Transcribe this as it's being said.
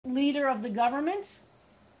leader of the government,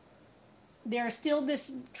 there's still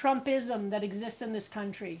this Trumpism that exists in this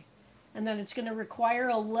country, and that it's going to require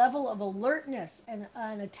a level of alertness and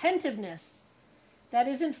attentiveness that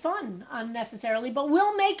isn't fun unnecessarily, but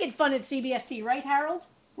we'll make it fun at CBST, right, Harold?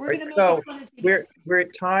 We're going to make it fun at CBST. We're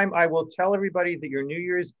at time. I will tell everybody that your New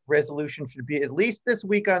Year's resolution should be at least this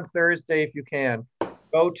week on Thursday, if you can.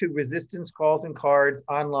 Go to Resistance Calls and Cards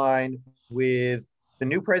online with the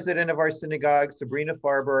new president of our synagogue, Sabrina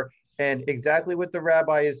Farber, and exactly what the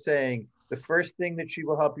rabbi is saying. The first thing that she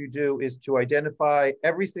will help you do is to identify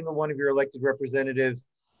every single one of your elected representatives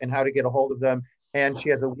and how to get a hold of them. And she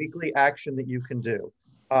has a weekly action that you can do.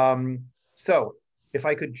 So if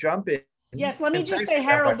I could jump in. Yes, let me just say,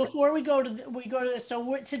 Harold, before we go to this.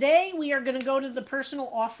 So today we are going to go to the personal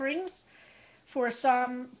offerings for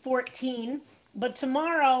Psalm 14. But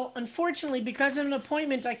tomorrow, unfortunately, because of an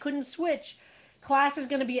appointment, I couldn't switch. Class is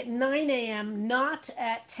going to be at 9 a.m., not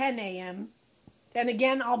at 10 a.m. And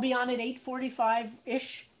again, I'll be on at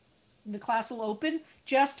 8:45-ish. The class will open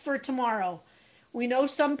just for tomorrow. We know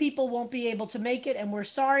some people won't be able to make it, and we're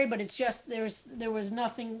sorry, but it's just there was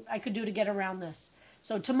nothing I could do to get around this.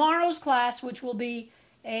 So tomorrow's class, which will be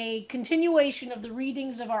a continuation of the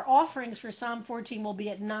readings of our offerings for Psalm 14, will be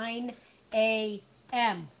at 9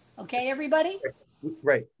 a.m. Okay, everybody?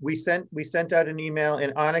 Right. We sent out an email,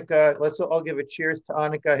 and Annika, let's all give a cheers to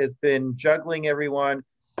Annika, has been juggling everyone.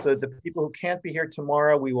 So the people who can't be here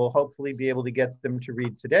tomorrow, we will hopefully be able to get them to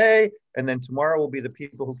read today. And then tomorrow will be the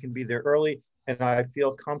people who can be there early. And I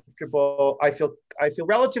feel comfortable. I feel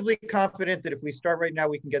relatively confident that if we start right now,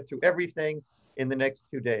 we can get through everything in the next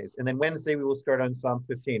 2 days. And then Wednesday, we will start on Psalm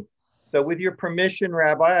 15. So with your permission,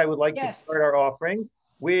 Rabbi, I would like to start our offerings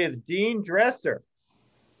with Dean Dresser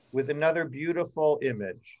with another beautiful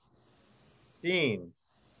image. Dean.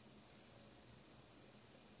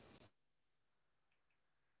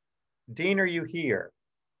 Dean, are you here?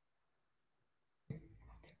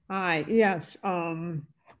 Hi, yes.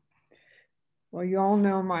 Well, you all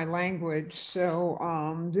know my language, so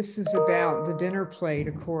this is about the dinner plate,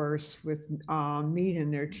 of course, with meat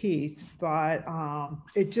in their teeth, but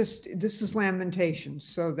this is Lamentations,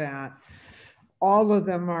 so that all of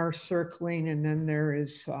them are circling, and then there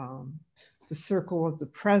is the circle of the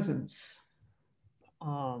presence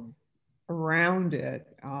around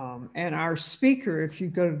it. And our speaker, if you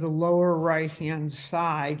go to the lower right-hand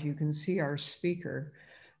side, you can see our speaker.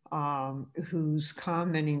 Who's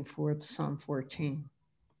commenting for Psalm 14.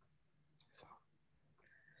 So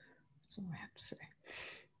that's all I have to say.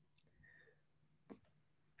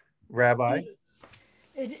 Rabbi?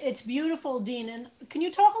 It's beautiful, Dean. And can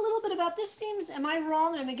you talk a little bit about this theme? Am I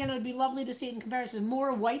wrong? And again, it would be lovely to see it in comparison.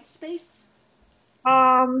 More white space?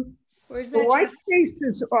 Or is that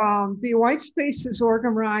the white space is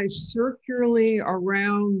organized circularly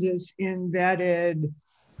around this embedded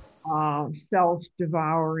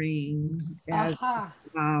self-devouring, as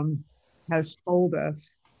has told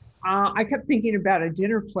us. I kept thinking about a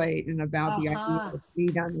dinner plate and about the idea of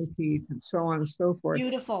meat on the teeth and so on and so forth.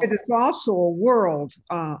 Beautiful. But it's also a world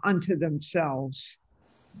unto themselves.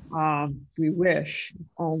 We wish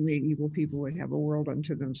only evil people would have a world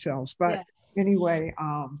unto themselves. But anyway,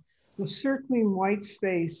 the circling white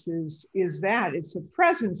space is that. It's a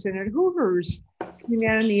presence, and it hoovers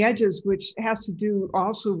on the edges, which has to do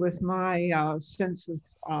also with my sense of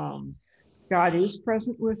God is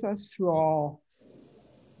present with us through all.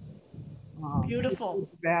 Beautiful.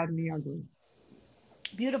 The bad and the ugly.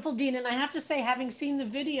 Beautiful, Dean. And I have to say, having seen the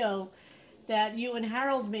video that you and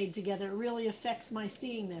Harold made together, it really affects my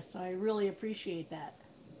seeing this. So I really appreciate that.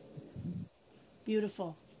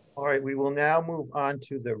 Beautiful. All right, we will now move on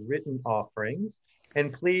to the written offerings.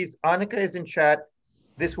 And please, Annika is in chat.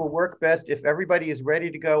 This will work best if everybody is ready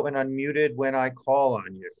to go and unmuted when I call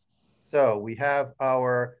on you. So we have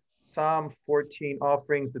our Psalm 14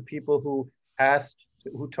 offerings, the people who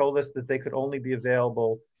told us that they could only be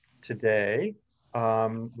available today.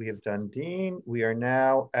 We have done Dean. We are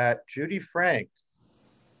now at Judy Frank.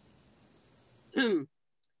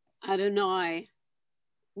 Adonai,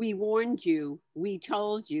 we warned you, we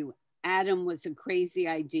told you, Adam was a crazy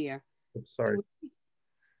idea. Oops, sorry.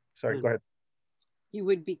 Sorry, go ahead. You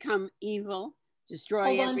would become evil, destroy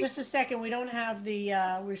everything. Hold on just a second. We don't have the,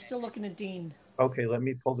 we're still looking at Dean. Okay, let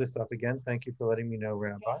me pull this up again. Thank you for letting me know,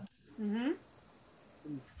 Rabbi. I'm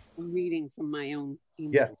reading from my own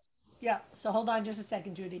email. Yes. Yeah, so hold on just a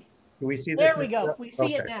second, Judy. Can we see this? There we go. We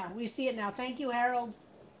see it now. We see it now. Thank you, Harold.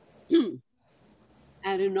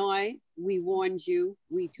 Adonai, we warned you,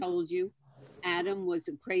 we told you, Adam was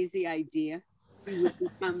a crazy idea. He would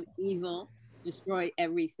become evil, destroy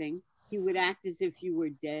everything. He would act as if you were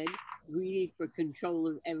dead. greedy for control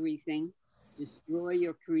of everything, destroy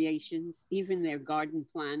your creations, even their garden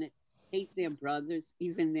planet, hate their brothers,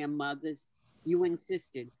 even their mothers. You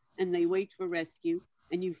insisted, and they wait for rescue,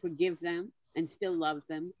 and you forgive them and still love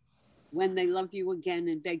them. When they love you again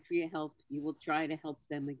and beg for your help, you will try to help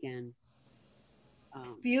them again.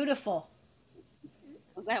 Beautiful.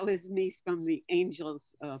 Well, that was me from the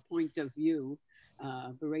angels' point of view,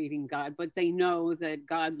 berating God, but they know that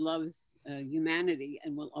God loves humanity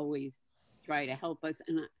and will always try to help us.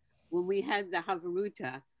 And when we had the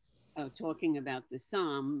Havaruta talking about the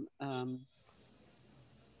Psalm,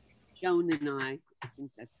 Joan and I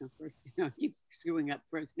think that's her first name, I keep screwing up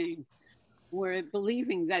first name, were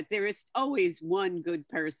believing that there is always one good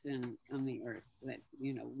person on the earth, that,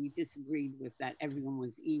 you know, we disagreed with that everyone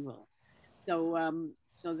was evil. So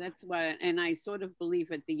that's why, and I sort of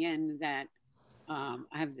believe at the end that I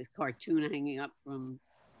have this cartoon hanging up from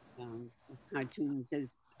a cartoon that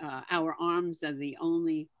says, our arms are the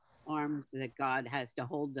only arms that God has to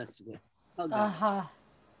hold us with. Uh-huh.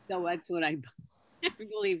 So that's what I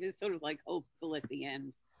believe is sort of like hopeful at the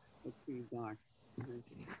end. It's pretty dark. That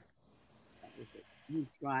was it. You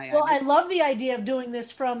try. Well, I love the idea of doing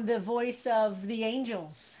this from the voice of the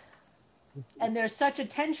angels. And there's such a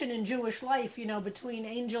tension in Jewish life, you know, between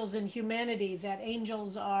angels and humanity, that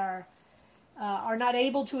angels are not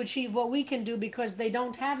able to achieve what we can do because they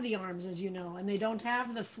don't have the arms, as you know, and they don't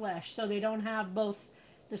have the flesh, so they don't have both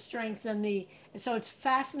the strength and the. And so it's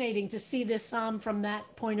fascinating to see this psalm from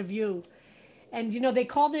that point of view. And you know, they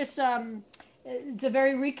call this. It's a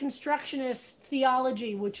very Reconstructionist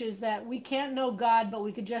theology, which is that we can't know God, but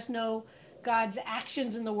we could just know God's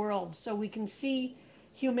actions in the world. So we can see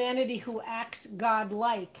humanity who acts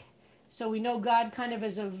God-like. So we know God kind of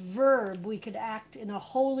as a verb. We could act in a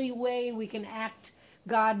holy way. We can act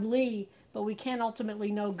godly, but we can't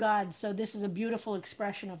ultimately know God. So this is a beautiful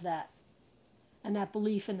expression of that and that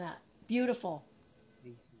belief in that. Beautiful.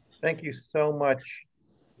 Thank you so much.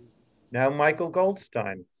 Now, Michael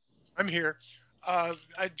Goldstein. I'm here. I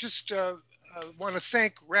just want to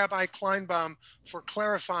thank Rabbi Kleinbaum for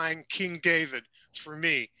clarifying King David for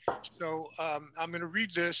me. So I'm going to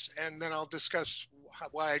read this and then I'll discuss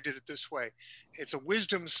why I did it this way. It's a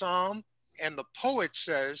wisdom psalm, and the poet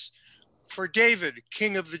says, for David,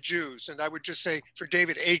 king of the Jews. And I would just say, for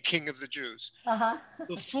David, a king of the Jews. Uh-huh.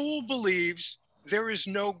 The fool believes there is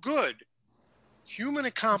no good. Human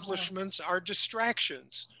accomplishments are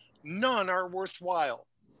distractions. None are worthwhile.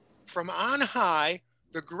 From on high,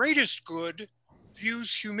 the greatest good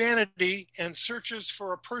views humanity and searches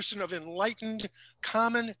for a person of enlightened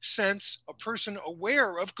common sense, a person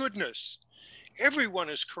aware of goodness. Everyone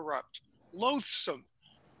is corrupt, loathsome.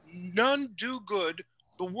 None do good.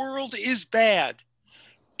 The world is bad.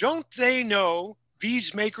 Don't they know,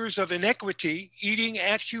 these makers of inequity, eating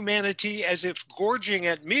at humanity as if gorging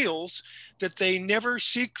at meals, that they never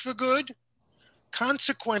seek the good?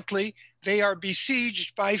 Consequently, they are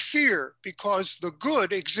besieged by fear because the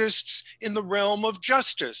good exists in the realm of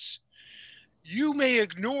justice. You may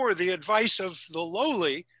ignore the advice of the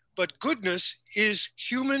lowly, but goodness is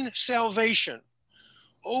human salvation.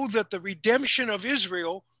 Oh, that the redemption of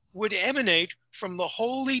Israel would emanate from the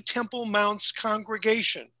holy Temple Mount's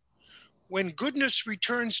congregation. When goodness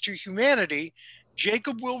returns to humanity,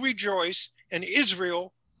 Jacob will rejoice and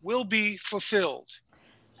Israel will be fulfilled.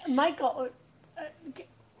 Michael,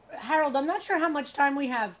 Harold, I'm not sure how much time we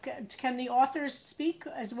have. Can the authors speak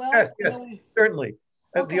as well? Yes, certainly.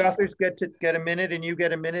 Okay. The authors get a minute and you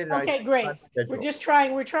get a minute. And okay, great.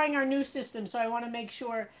 We're trying our new system, so I want to make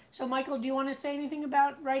sure. So Michael, do you want to say anything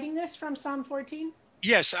about writing this from Psalm 14?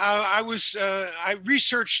 Yes, I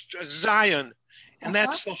researched Zion, and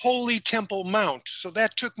that's the Holy Temple Mount. So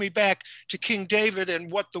that took me back to King David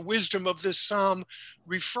and what the wisdom of this psalm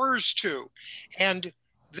refers to. And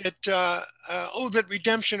that, that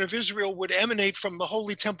redemption of Israel would emanate from the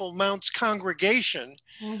Holy Temple Mount's congregation.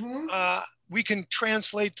 We can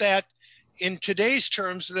translate that in today's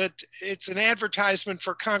terms that it's an advertisement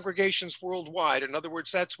for congregations worldwide. In other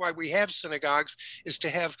words, that's why we have synagogues, is to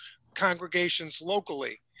have congregations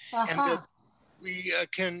locally. And that we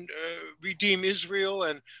can redeem Israel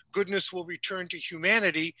and goodness will return to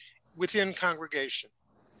humanity within congregation.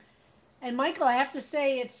 And Michael, I have to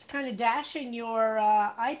say, it's kind of dashing your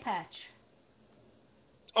eye patch.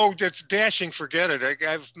 Oh, that's dashing. Forget it.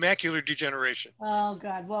 I have macular degeneration. Oh,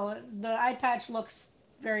 God. Well, the eye patch looks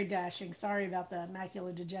very dashing. Sorry about the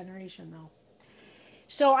macular degeneration, though.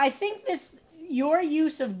 So I think your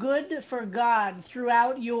use of good for God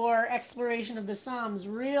throughout your exploration of the Psalms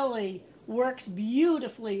really works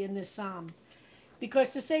beautifully in this Psalm.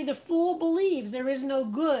 Because to say the fool believes there is no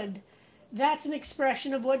good, that's an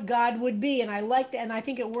expression of what God would be. And I like that. And I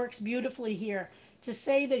think it works beautifully here. To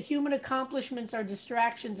say that human accomplishments are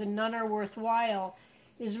distractions and none are worthwhile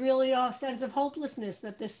is really a sense of hopelessness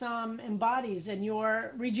that this psalm embodies, and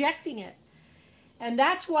you're rejecting it. And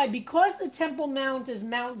that's why, because the Temple Mount is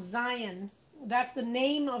Mount Zion, that's the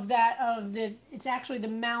name of it's actually the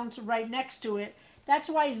mount right next to it. That's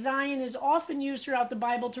why Zion is often used throughout the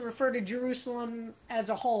Bible to refer to Jerusalem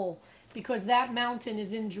as a whole, because that mountain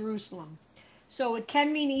is in Jerusalem. So it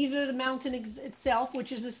can mean either the mountain itself,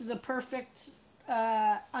 which is, this is a perfect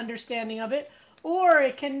understanding of it, or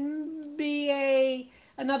it can be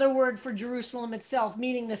another word for Jerusalem itself,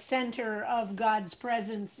 meaning the center of God's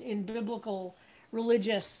presence in biblical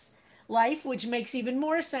religious life, which makes even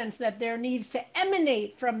more sense that there needs to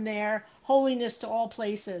emanate from there holiness to all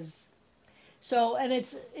places. So, and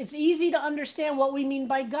it's easy to understand what we mean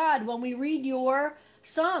by God when we read your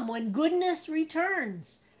psalm, when goodness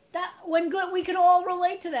returns. That when good, we can all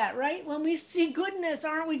relate to that, right? When we see goodness,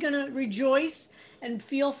 aren't we going to rejoice and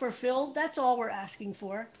feel fulfilled? That's all we're asking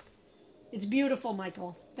for. It's beautiful,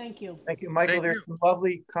 Michael. Thank you. Thank you, Michael. Thank There's you. some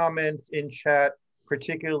lovely comments in chat.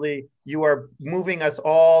 Particularly, you are moving us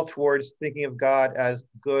all towards thinking of God as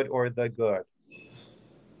good or the good.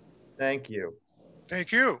 Thank you.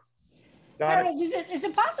 Thank you. Donna, Harold, is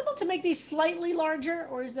it possible to make these slightly larger,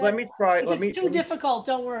 or is that? let me try. If it's too difficult,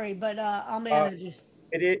 don't worry, but I'll manage it.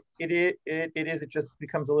 It just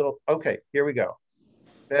becomes a little, okay, here we go.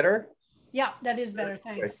 Better? Yeah, that is better.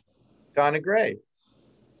 Thanks. Donna Gray.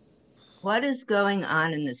 What is going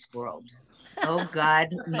on in this world? Oh God,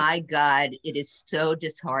 my God, it is so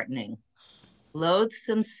disheartening.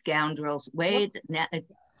 Loathsome scoundrels,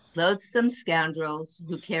 loathsome scoundrels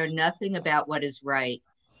who care nothing about what is right,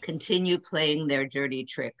 continue playing their dirty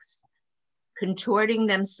tricks. Contorting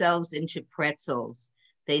themselves into pretzels,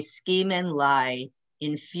 they scheme and lie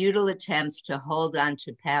in futile attempts to hold on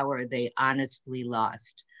to power they honestly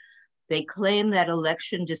lost. They claim that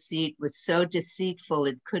election deceit was so deceitful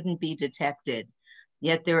it couldn't be detected,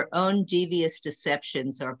 yet their own devious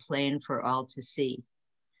deceptions are plain for all to see.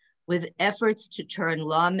 With efforts to turn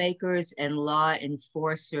lawmakers and law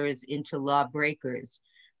enforcers into lawbreakers,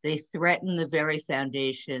 they threaten the very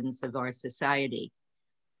foundations of our society.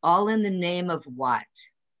 All in the name of what?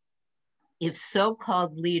 If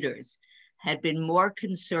so-called leaders had been more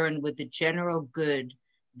concerned with the general good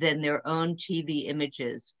than their own TV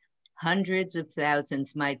images, hundreds of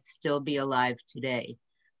thousands might still be alive today,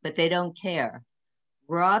 but they don't care.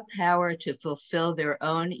 Raw power to fulfill their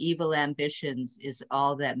own evil ambitions is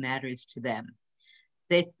all that matters to them.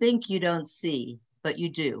 They think you don't see, but you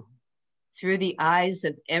do, through the eyes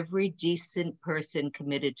of every decent person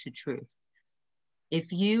committed to truth.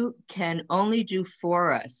 If you can only do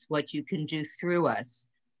for us what you can do through us,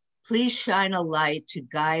 please shine a light to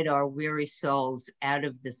guide our weary souls out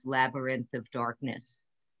of this labyrinth of darkness.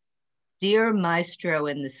 Dear Maestro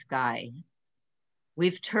in the sky,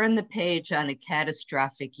 we've turned the page on a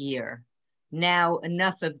catastrophic year. Now,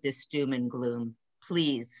 enough of this doom and gloom.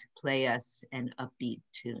 Please play us an upbeat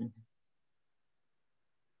tune.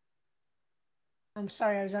 I'm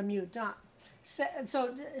sorry, I was on mute. Don,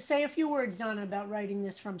 so say a few words, Donna, about writing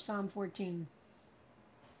this from Psalm 14.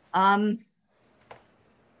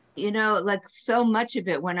 You know, like so much of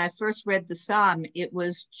it, when I first read the Psalm, it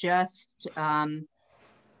was just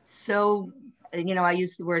so, you know, I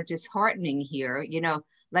use the word disheartening here, you know,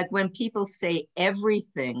 like when people say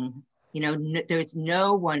everything, you know, there's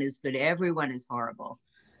no one is good, everyone is horrible.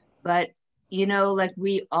 But, you know, like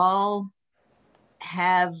we all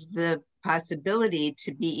have the possibility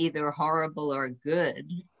to be either horrible or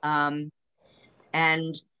good. And,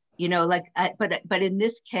 you know, like, but in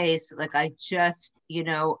this case, like I just, you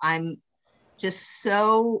know, I'm just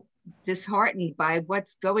so disheartened by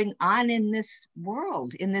what's going on in this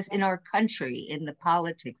world, in our country, in the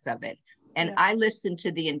politics of it. And yeah. I listened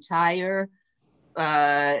to the entire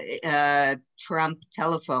Trump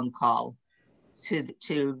telephone call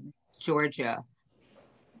to Georgia.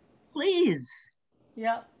 Please.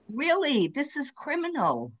 Yeah. Really, this is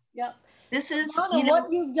criminal. Yep. This is, Donna, you know,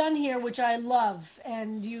 what you've done here, which I love,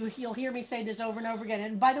 and you'll hear me say this over and over again.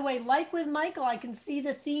 And by the way, like with Michael, I can see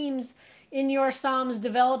the themes in your Psalms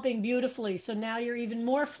developing beautifully. So now you're even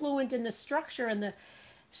more fluent in the structure and the,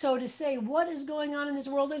 so to say, what is going on in this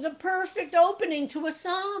world is a perfect opening to a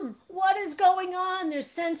Psalm. What is going on? There's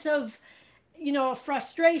sense of, you know,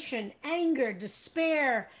 frustration, anger,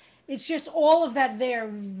 despair. It's just all of that there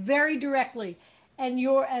very directly. And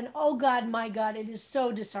oh God, my God, it is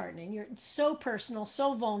so disheartening. You're so personal,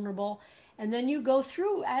 so vulnerable. And then you go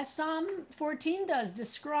through, as Psalm 14 does,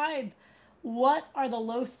 describe What are the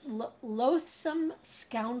loathsome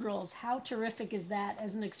scoundrels? How terrific is that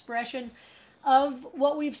as an expression of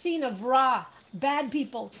what we've seen of Ra, bad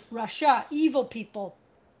people, Rasha, evil people,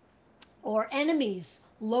 or enemies,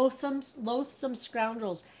 loathsome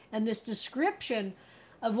scoundrels, and this description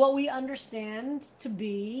of what we understand to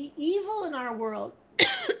be evil in our world,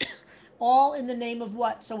 all in the name of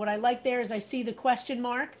what? So what I like there is I see the question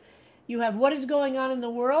mark. You have what is going on in the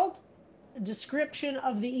world, a description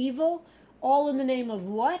of the evil, all in the name of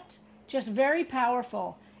what? Just very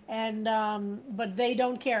powerful. And but they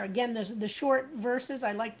don't care. Again, the short verses.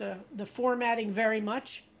 I like the formatting very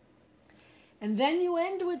much. And then you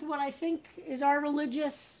end with what I think is our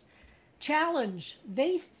religious challenge.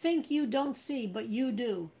 They think you don't see, but you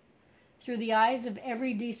do, through the eyes of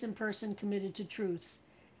every decent person committed to truth.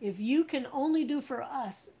 If you can only do for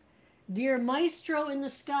us, dear maestro in the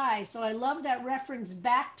sky. So I love that reference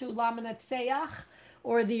back to Lamanatseach,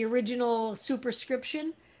 or the original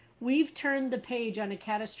superscription. We've turned the page on a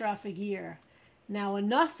catastrophic year. Now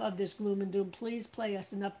enough of this gloom and doom. Please play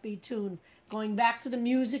us an upbeat tune. Going back to the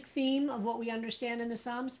music theme of what we understand in the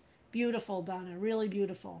Psalms. Beautiful, Donna, really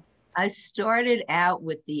beautiful. I started out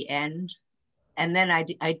with the end, and then I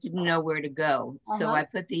didn't know where to go. So I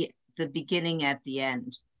put the beginning at the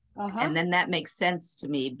end. And then that makes sense to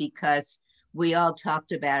me, because we all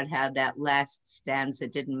talked about how that last stanza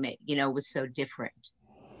didn't make, was so different.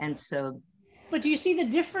 And so. But do you see the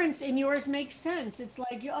difference in yours makes sense? It's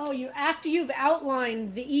like, after you've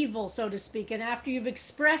outlined the evil, so to speak, and after you've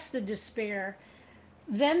expressed the despair,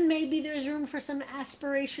 then maybe there's room for some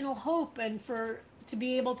aspirational hope and to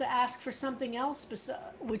be able to ask for something else,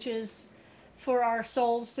 which is for our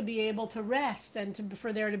souls to be able to rest and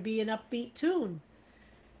for there to be an upbeat tune.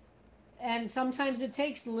 And sometimes it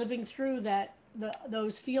takes living through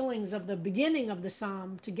those feelings of the beginning of the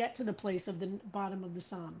psalm to get to the place of the bottom of the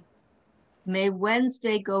psalm. May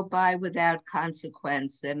Wednesday go by without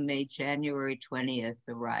consequence, and may January 20th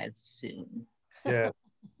arrive soon. Yeah,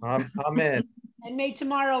 amen. And may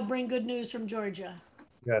tomorrow bring good news from Georgia.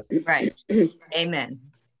 Yes. Right. Amen.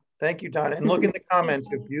 Thank you, Donna. And look in the comments,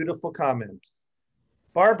 your beautiful comments.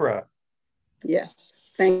 Barbara. Yes,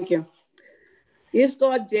 thank you. Is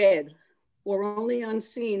God dead, or only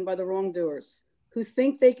unseen by the wrongdoers, who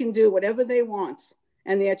think they can do whatever they want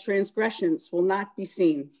and their transgressions will not be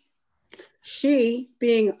seen? She,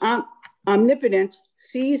 being omnipotent,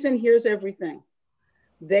 sees and hears everything.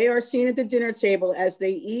 They are seen at the dinner table as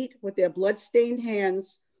they eat with their blood-stained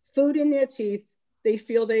hands, food in their teeth. They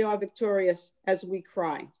feel they are victorious as we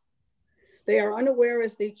cry. They are unaware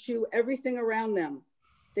as they chew everything around them.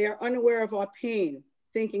 They are unaware of our pain,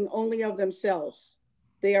 thinking only of themselves.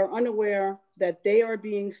 They are unaware that they are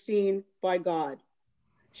being seen by God.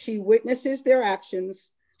 She witnesses their actions.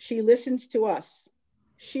 She listens to us.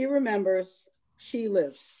 She remembers. She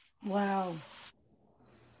lives. Wow.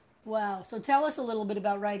 Wow. So tell us a little bit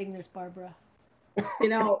about writing this, Barbara.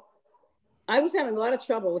 I was having a lot of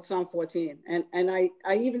trouble with Psalm 14. And I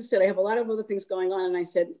even said, I have a lot of other things going on. And I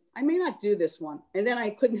said, I may not do this one. And then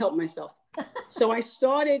I couldn't help myself. So I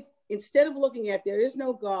started, instead of looking at there is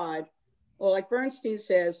no God, or like Bernstein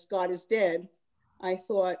says, God is dead, I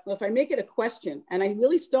thought, well, if I make it a question, and I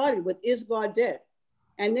really started with, is God dead?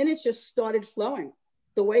 And then it just started flowing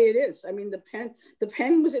the way it is. I mean, the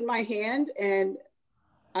pen was in my hand, and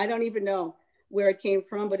I don't even know where it came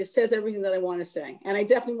from, but it says everything that I want to say. And I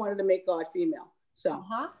definitely wanted to make God female. So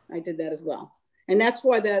I did that as well. And that's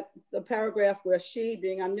why the paragraph where she,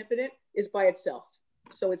 being omnipotent, is by itself.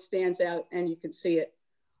 So it stands out and you can see it.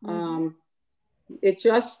 It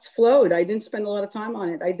just flowed. I didn't spend a lot of time on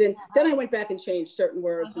it. Then I went back and changed certain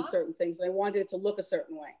words and certain things. I wanted it to look a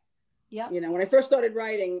certain way. Yeah. When I first started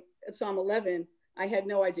writing Psalm 11, I had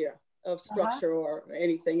no idea of structure or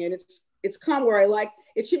anything. And it's come where I like,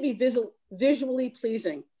 it should be visually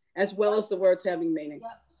pleasing as well as the words having meaning.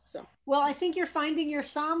 Yep. So. Well, I think you're finding your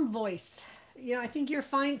Psalm voice. I think you're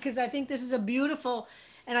fine, because I think this is a beautiful,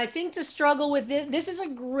 and I think to struggle with this is a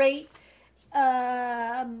great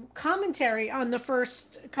commentary on the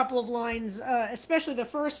first couple of lines, especially the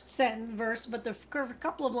first verse, but the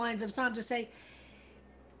couple of lines of Psalm to say,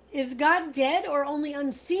 is God dead or only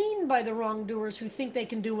unseen by the wrongdoers who think they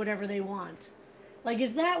can do whatever they want? Like,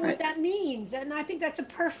 is that what that means? And I think that's a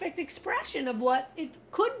perfect expression of what it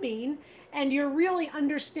could mean. And you're really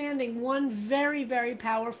understanding one very, very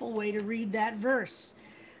powerful way to read that verse.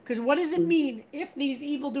 Because what does it mean if these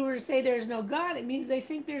evildoers say there's no God? It means they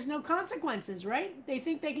think there's no consequences, right? They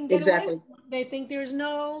think they can get away. They think there's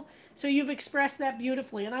no. So you've expressed that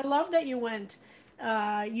beautifully. And I love that you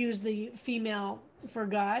used the female for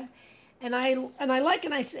God. And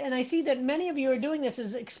I see that many of you are doing this,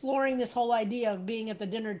 is exploring this whole idea of being at the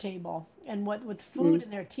dinner table, and what with food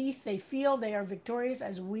in their teeth they feel they are victorious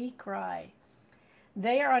as we cry.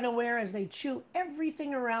 They are unaware as they chew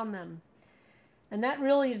everything around them. And that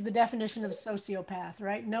really is the definition of sociopath,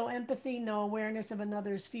 right? No empathy, no awareness of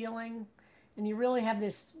another's feeling. And you really have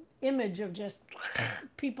this image of just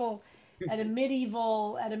people at a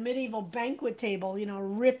medieval banquet table,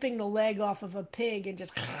 ripping the leg off of a pig and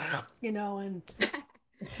just, and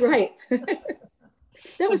Right.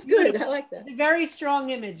 That was good. I like that. it's a very strong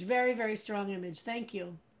image, very, very strong image. Thank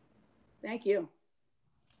you. Thank you.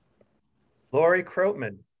 Lori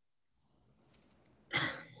Croatman.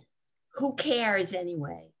 Who cares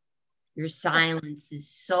anyway? Your silence is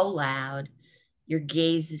so loud. Your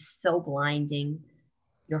gaze is so blinding.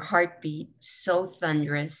 Your heartbeat so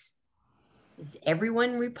thunderous. Is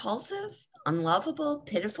everyone repulsive, unlovable,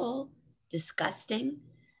 pitiful, disgusting?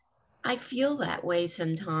 I feel that way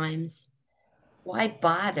sometimes. Why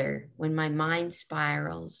bother when my mind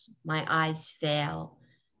spirals, my eyes fail,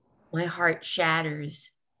 my heart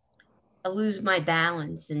shatters? I lose my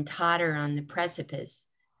balance and totter on the precipice,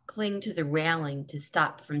 cling to the railing to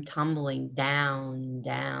stop from tumbling down,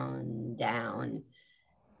 down, down.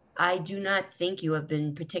 I do not think you have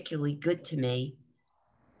been particularly good to me,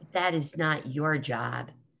 but that is not your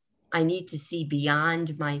job. I need to see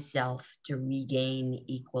beyond myself to regain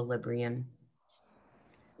equilibrium.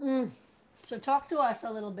 So talk to us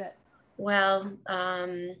a little bit. Well,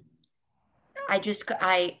 I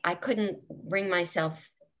couldn't bring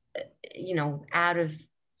myself, out of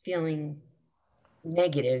feeling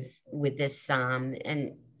negative with this psalm.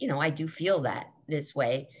 And, I do feel that this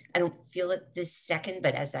way. I don't feel it this second,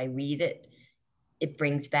 but as I read it, it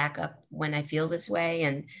brings back up when I feel this way.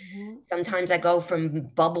 And sometimes I go from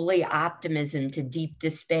bubbly optimism to deep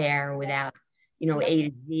despair without, A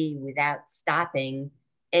to Z, without stopping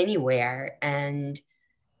anywhere. And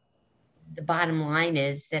the bottom line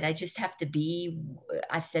is that I just have to be,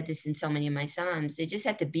 I've said this in so many of my Psalms, I just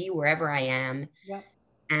have to be wherever I am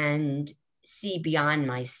and see beyond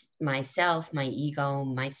myself, my ego,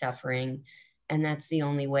 my suffering. And that's the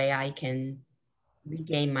only way I can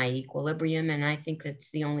regain my equilibrium. And I think that's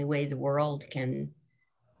the only way the world can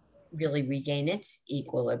really regain its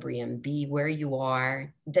equilibrium. Be where you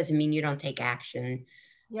are. It doesn't mean you don't take action.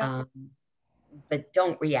 But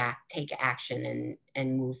don't react, take action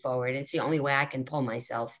and move forward. It's the only way I can pull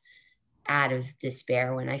myself out of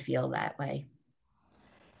despair when I feel that way.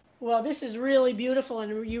 Well, this is really beautiful,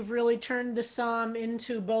 and you've really turned the psalm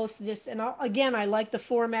into both this, and again, I like the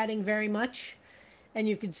formatting very much, and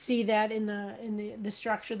you could see that in the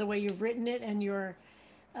structure, the way you've written it, and your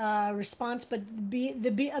response. But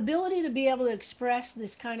the ability to be able to express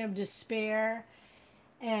this kind of despair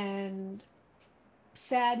and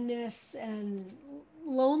sadness and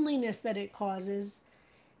loneliness that it causes,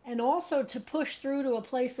 and also to push through to a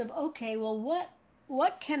place of, okay, well,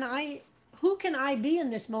 who can I be in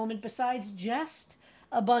this moment besides just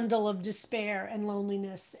a bundle of despair and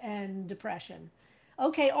loneliness and depression?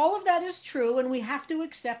 Okay, all of that is true, and we have to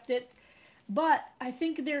accept it. But I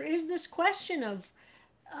think there is this question of,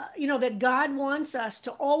 that God wants us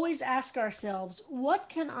to always ask ourselves, what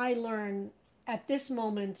can I learn at this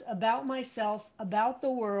moment about myself, about the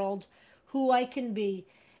world, who I can be?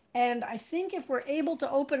 And I think if we're able to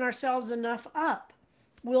open ourselves enough up,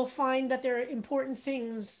 we'll find that there are important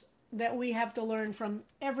things that we have to learn from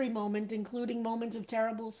every moment, including moments of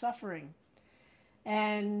terrible suffering.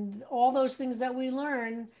 And all those things that we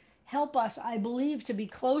learn help us, I believe, to be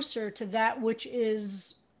closer to that which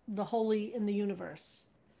is the holy in the universe.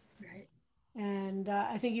 Right. And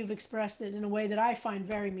I think you've expressed it in a way that I find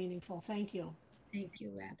very meaningful. Thank you. Thank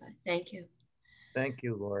you, Rabbi. Thank you. Thank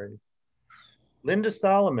you, Lori. Linda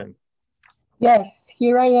Solomon. Yes,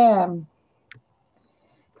 here I am.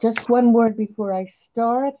 Just one word before I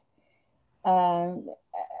start. I'm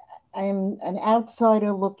an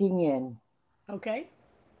outsider looking in. Okay.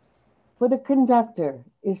 For the conductor,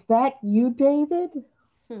 is that you, David?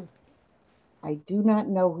 I do not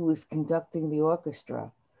know who is conducting the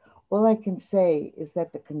orchestra. All I can say is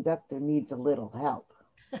that the conductor needs a little help.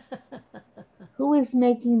 Who is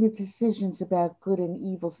making the decisions about good and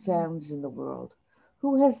evil sounds in the world?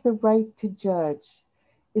 Who has the right to judge?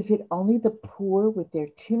 Is it only the poor with their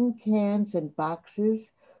tin cans and boxes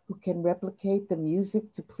who can replicate the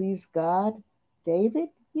music to please God? David,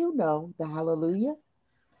 you know the hallelujah.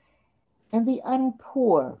 And the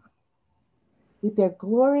unpoor, with their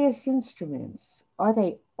glorious instruments, are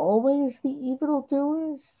they always the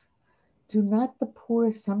evildoers? Do not the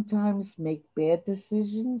poor sometimes make bad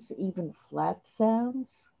decisions, even flat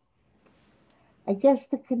sounds? I guess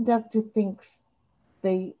the conductor thinks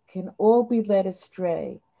they can all be led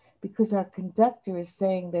astray because our conductor is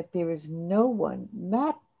saying that there is no one,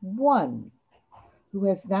 not one, who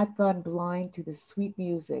has not gone blind to the sweet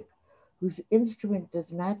music, whose instrument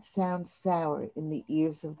does not sound sour in the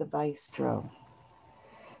ears of the maestro.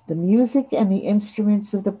 The music and the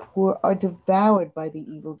instruments of the poor are devoured by the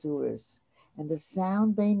evildoers, and the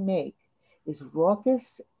sound they make is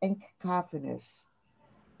raucous and cacophonous.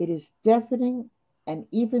 It is deafening, and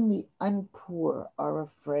even the unpoor are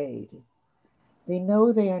afraid. They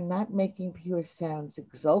know they are not making pure sounds,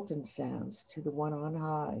 exultant sounds, to the one on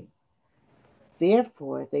high.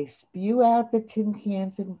 Therefore, they spew out the tin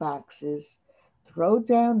cans and boxes, throw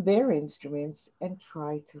down their instruments, and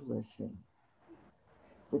try to listen.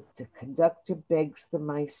 The conductor begs the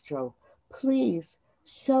maestro, please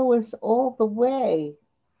show us all the way.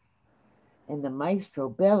 And the maestro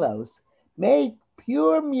bellows, make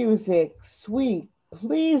pure music, sweet,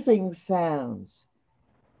 pleasing sounds.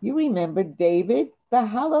 You remember David, the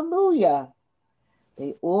hallelujah.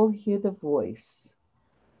 They all hear the voice.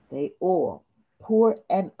 They all, poor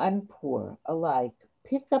and unpoor alike,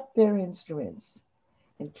 pick up their instruments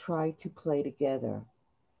and try to play together.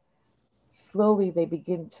 Slowly they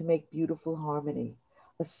begin to make beautiful harmony,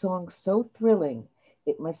 a song so thrilling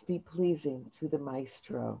it must be pleasing to the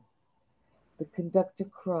maestro. The conductor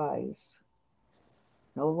cries,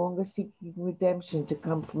 no longer seeking redemption to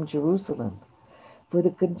come from Jerusalem, for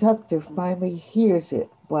the conductor finally hears it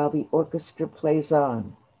while the orchestra plays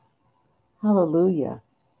on. Hallelujah.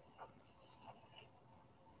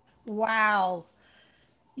 Wow.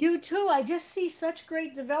 You too. I just see such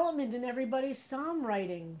great development in everybody's psalm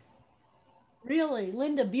writing. Really,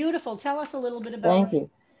 Linda, beautiful. Tell us a little bit about Thank you.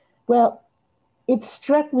 Well, it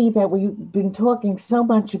struck me that we've been talking so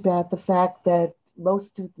much about the fact that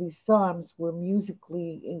most of these psalms were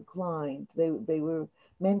musically inclined. They were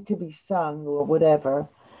meant to be sung or whatever.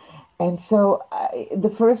 And so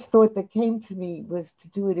the first thought that came to me was to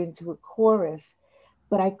do it into a chorus,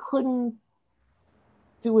 but I couldn't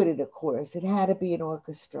do it in a chorus. It had to be an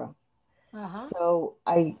orchestra. Uh-huh. So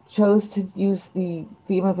I chose to use the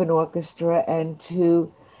theme of an orchestra and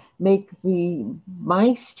to make the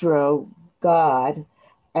maestro God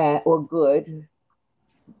or good,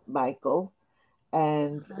 Michael,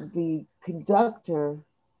 and the conductor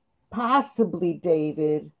possibly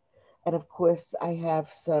David. And of course, I have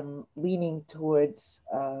some leaning towards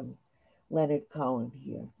Leonard Cohen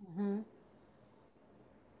here. Mm-hmm.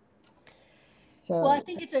 So, Well, I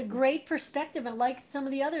think it's a great perspective. And like some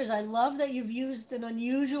of the others, I love that you've used an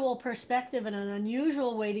unusual perspective and an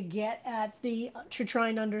unusual way to get at to try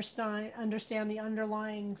and understand the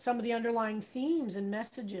underlying, some of the underlying themes and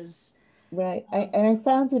messages. right. And I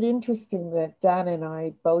found it interesting that Don and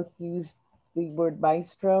I both used the word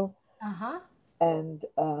maestro Uh-huh. and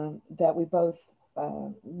that we both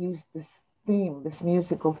used this theme, this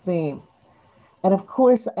musical theme. And of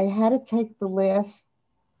course, I had to take the last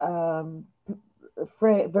um,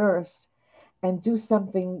 verse and do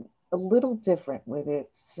something a little different with it.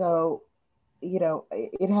 So,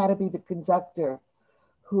 it had to be the conductor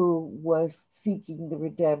who was seeking the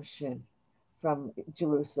redemption from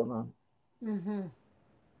Jerusalem. Mm-hmm.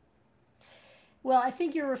 Well, I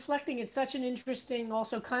think you're reflecting it's such an interesting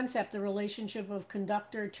also concept, the relationship of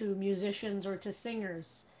conductor to musicians or to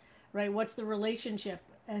singers, right? What's the relationship?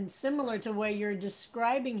 And similar to what you're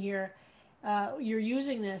describing here, you're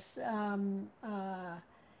using this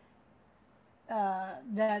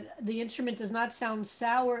that the instrument does not sound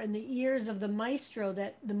sour in the ears of the maestro,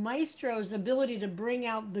 that the maestro's ability to bring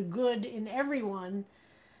out the good in everyone,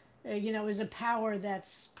 is a power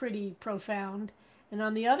that's pretty profound. And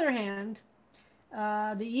on the other hand,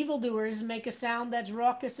 the evildoers make a sound that's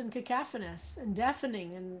raucous and cacophonous and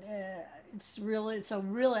deafening, and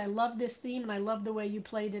I love this theme, and I love the way you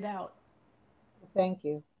played it out. Thank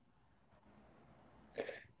you.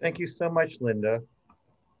 Thank you so much, Linda.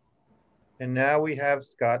 And now we have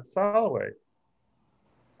Scott Soloway.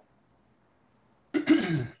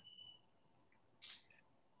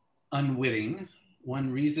 Unwitting,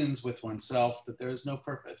 one reasons with oneself that there is no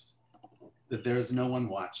purpose, that there is no one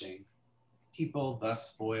watching. People thus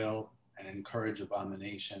spoil and encourage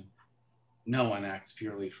abomination. No one acts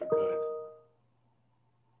purely for good.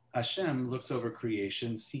 Hashem looks over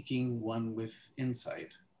creation, seeking one with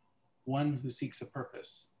insight, one who seeks a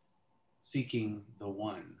purpose, seeking the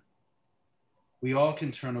one. We all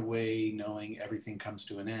can turn away knowing everything comes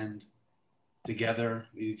to an end. Together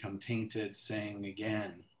we become tainted, saying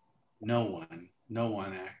again, no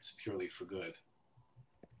one acts purely for good.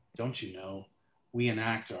 Don't you know, we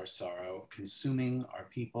enact our sorrow, consuming our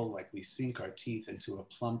people like we sink our teeth into a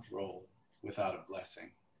plump roll. without a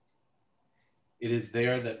blessing. It is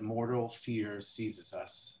there that mortal fear seizes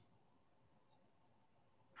us.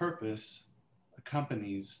 Purpose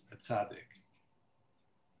accompanies a tzaddik.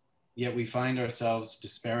 Yet we find ourselves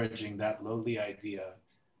disparaging that lowly idea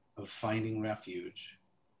of finding refuge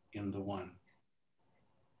in the one.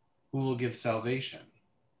 Who will give salvation?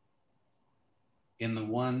 In the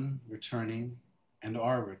one returning and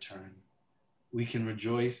our return, we can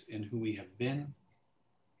rejoice in who we have been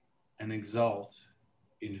and exult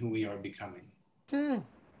in who we are becoming.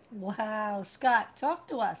 Wow, Scott, talk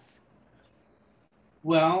to us.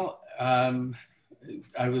 Well,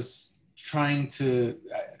 I was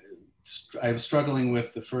struggling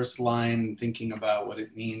with the first line, thinking about what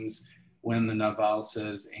it means when the Naval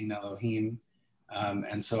says Ein Elohim.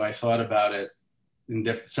 And so I thought about it in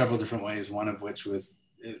several different ways, one of which was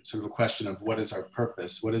sort of a question of what is our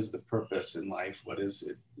purpose? What is the purpose in life? What is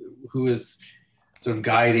it? Who is sort of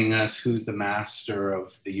guiding us? Who's the master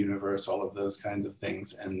of the universe? All of those kinds of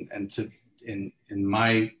things. And in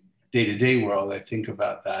my day-to-day world, I think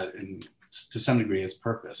about that to some degree as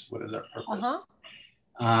purpose. What is our purpose?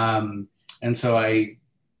 And so I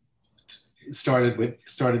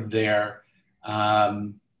started there,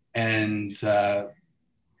 and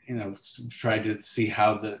tried to see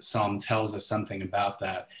how the Psalm tells us something about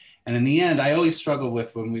that. And in the end, I always struggle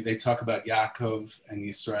with when they talk about Yaakov and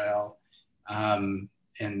Israel. And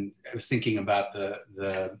I was thinking about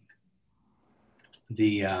the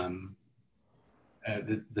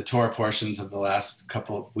Torah portions of the last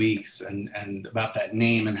couple of weeks, and about that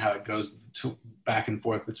name and how it goes back and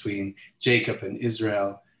forth between Jacob and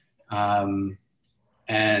Israel. And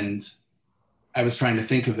I was trying to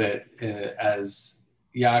think of it as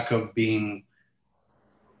Yaakov being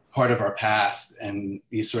part of our past and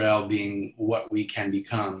Israel being what we can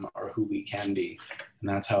become or who we can be. And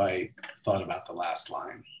that's how I thought about the last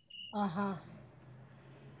line.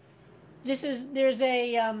 There's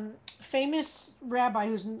a famous rabbi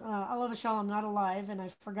who's Alav Shalom, not alive, and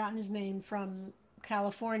I've forgotten his name, from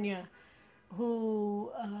California,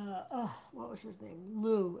 who what was his name?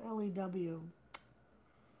 Lew, L-E-W.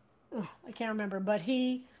 I can't remember, but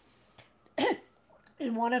he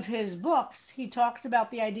in one of his books, he talks about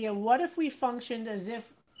the idea, what if we functioned as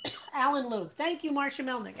if, Alan Lew, thank you, Marcia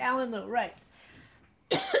Melnick, Alan Lew, right.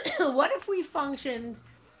 What if we functioned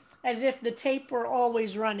as if the tape were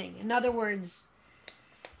always running? In other words,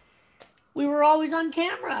 we were always on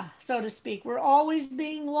camera, so to speak. We're always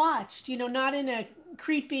being watched, not in a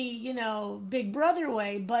creepy, big brother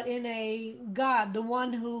way, but in a God, the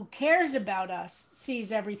one who cares about us,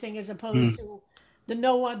 sees everything, as opposed to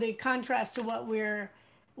the contrast to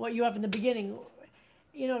what you have in the beginning,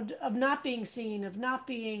 of not being seen, of not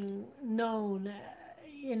being known,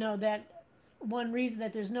 that one reason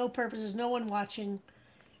that there's no purpose, there's no one watching,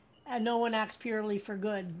 and no one acts purely for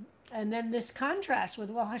good. And then this contrast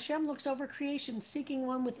with, Hashem looks over creation, seeking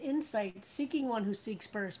one with insight, seeking one who seeks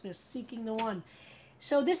purpose, seeking the one.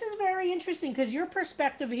 So this is very interesting, because your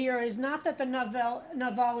perspective here is not that the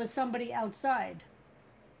Naval is somebody outside.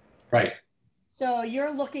 Right. So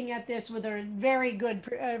you're looking at this with a very good,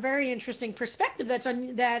 very interesting perspective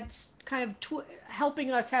that's kind of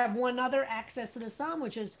helping us have one other access to the Psalm,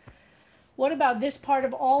 which is, what about this part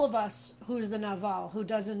of all of us who's the Naval,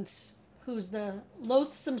 who's the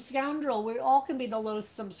loathsome scoundrel? We all can be the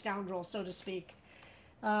loathsome scoundrel, so to speak.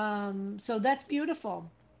 So that's beautiful.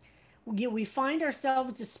 We find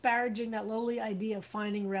ourselves disparaging that lowly idea of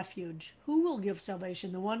finding refuge. Who will give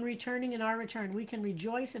salvation? The one returning in our return. We can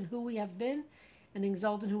rejoice in who we have been and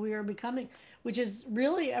exult in who we are becoming, which is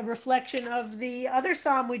really a reflection of the other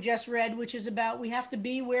psalm we just read, which is about we have to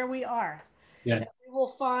be where we are. Yes. That we will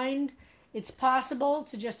find it's possible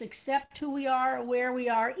to just accept who we are, where we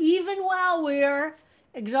are, even while we're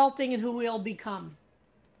exulting in who we'll become.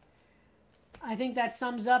 I think that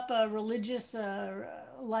sums up a religious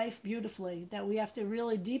life beautifully, that we have to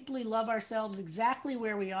really deeply love ourselves exactly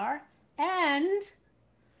where we are and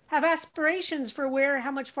have aspirations for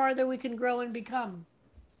how much farther we can grow and become.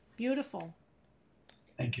 Beautiful.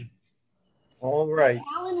 Thank you. All right.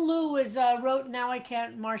 Alan Lew wrote, now I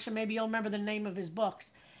can't, Marcia, maybe you'll remember the name of his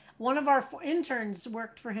books. One of our interns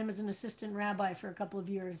worked for him as an assistant rabbi for a couple of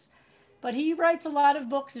years. But he writes a lot of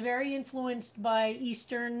books very influenced by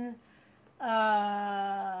Eastern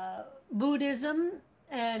Buddhism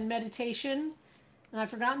and meditation. And I've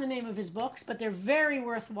forgotten the name of his books, but they're very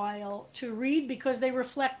worthwhile to read because they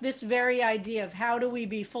reflect this very idea of how do we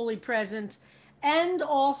be fully present and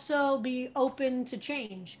also be open to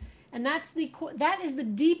change. And that is the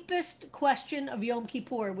deepest question of Yom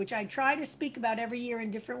Kippur, which I try to speak about every year in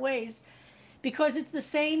different ways, because it's the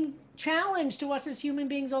same challenge to us as human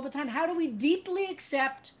beings all the time. How do we deeply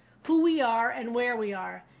accept who we are and where we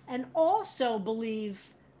are, and also believe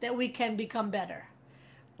that we can become better?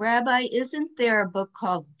 Rabbi, isn't there a book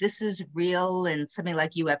called This Is Real and something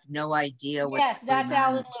like You Have No Idea what's Yes, that's going on?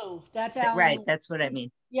 Alan Liu. That's Alan Right, Liu. that's what I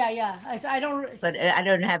mean. Yeah, yeah. I don't. But I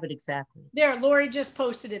don't have it exactly. There, Lori just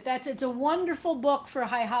posted it. It's a wonderful book for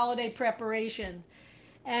high holiday preparation.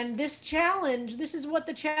 And this challenge, this is what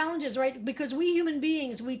the challenge is, right? Because we human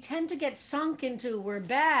beings, we tend to get sunk into we're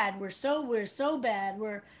bad, we're so bad,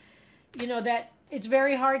 that it's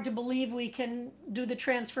very hard to believe we can do the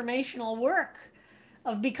transformational work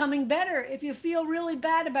of becoming better. If you feel really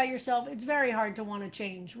bad about yourself, it's very hard to want to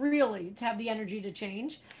change, really, to have the energy to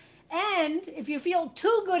change. And if you feel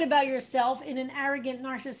too good about yourself in an arrogant,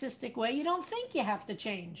 narcissistic way, you don't think you have to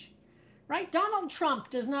change, right? Donald Trump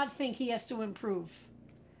does not think he has to improve.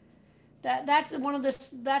 That's one of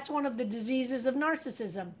the diseases of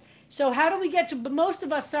narcissism. So how do we get to? Most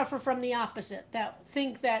of us suffer from the opposite. That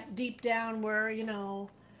think that deep down we're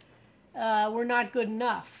not good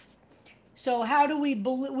enough. So how do we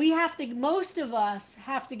believe? We have to. Most of us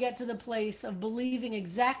have to get to the place of believing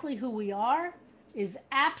exactly who we are is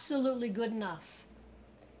absolutely good enough,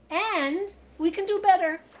 and we can do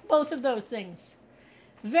better. Both of those things.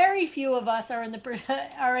 Very few of us are in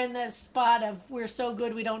the spot of we're so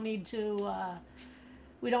good we don't need to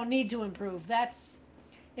improve. That's,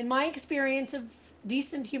 in my experience of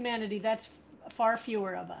decent humanity, that's far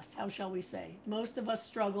fewer of us. How shall we say? Most of us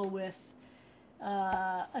struggle with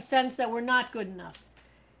a sense that we're not good enough.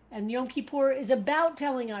 And Yom Kippur is about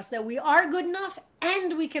telling us that we are good enough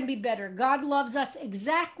and we can be better. God loves us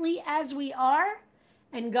exactly as we are,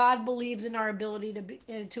 and God believes in our ability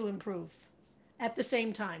to improve at the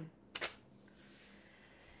same time.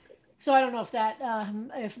 So I don't know if that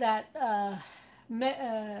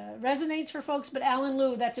resonates for folks, but Alan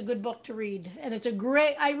Liu, that's a good book to read, and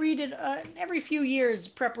I read it every few years,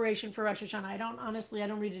 preparation for Rosh Hashanah. I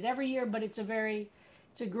don't read it every year, but it's a great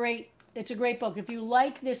book. If you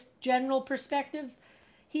like this general perspective,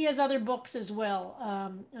 he has other books as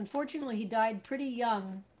well. Unfortunately, he died pretty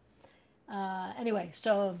young. Anyway,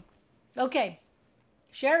 so okay,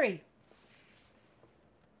 Sherry.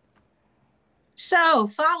 So,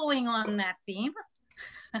 following on that theme,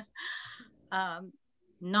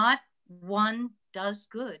 not one does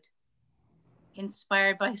good,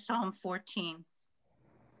 inspired by Psalm 14.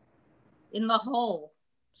 In the whole,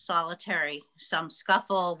 solitary, some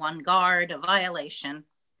scuffle, one guard, a violation.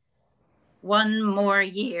 One more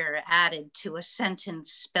year added to a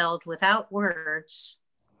sentence spelled without words.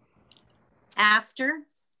 After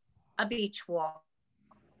a beach walk,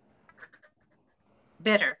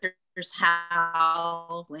 bitter.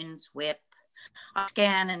 Howl, winds whip, I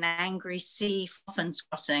scan an angry sea, dolphins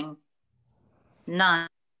crossing. None.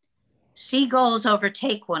 Seagulls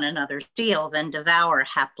overtake one another, steal, then devour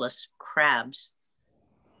hapless crabs.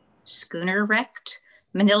 Schooner wrecked,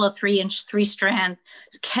 Manila 3-inch, 3-strand,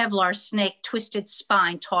 Kevlar snake, twisted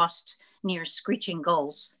spine tossed near screeching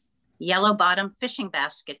gulls. Yellow bottom fishing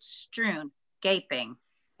basket strewn, gaping,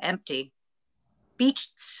 empty.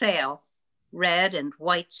 Beached sail, red and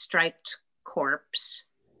white striped corpse.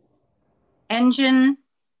 Engine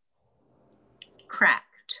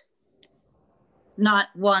cracked. Not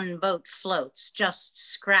one boat floats, just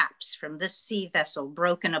scraps from this sea vessel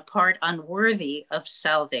broken apart, unworthy of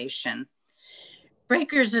salvation.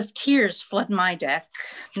 Breakers of tears flood my deck,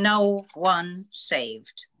 no one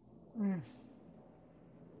saved.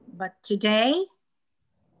 But today,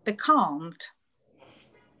 becalmed,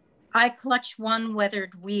 I clutch one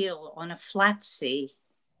weathered wheel on a flat sea.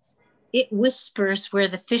 It whispers where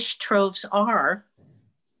the fish troves are.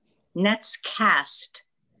 Nets cast.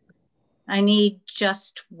 I need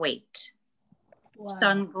just wait. Wow.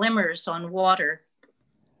 Sun glimmers on water.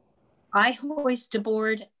 I hoist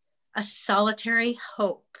aboard a solitary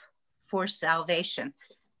hope for salvation.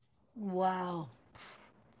 Wow.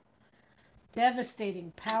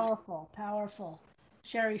 Devastating, powerful, powerful.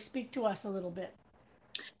 Sherry, speak to us a little bit.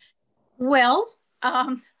 Well,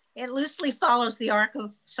 it loosely follows the arc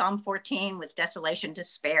of Psalm 14 with desolation,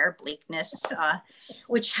 despair, bleakness,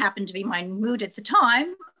 which happened to be my mood at the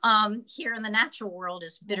time. Here in the natural world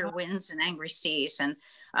is bitter winds and angry seas. And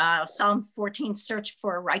Psalm 14, search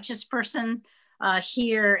for a righteous person.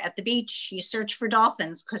 Here at the beach, you search for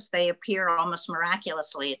dolphins because they appear almost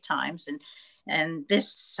miraculously at times. And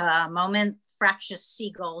this moment, fractious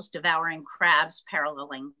seagulls devouring crabs,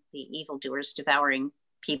 paralleling the evildoers devouring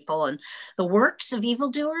people and the works of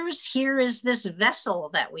evildoers. Here is this vessel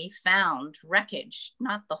that we found, wreckage,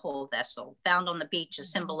 not the whole vessel, found on the beach, a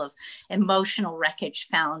symbol of emotional wreckage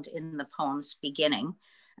found in the poem's beginning.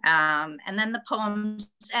 And then the poems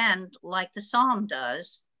end like the psalm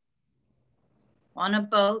does, on a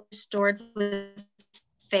boat stored with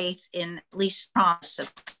faith in at least promise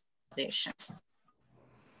of salvation.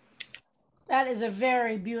 That is a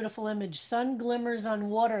very beautiful image. Sun glimmers on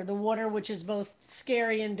water, the water which is both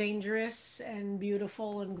scary and dangerous and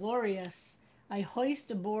beautiful and glorious. I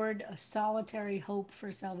hoist aboard a solitary hope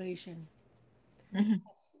for salvation. Mm-hmm.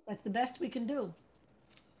 That's the best we can do.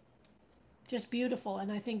 Just beautiful.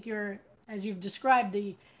 And I think as you've described,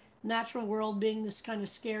 the natural world being this kind of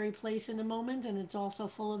scary place in a moment, and it's also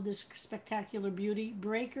full of this spectacular beauty.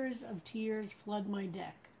 Breakers of tears flood my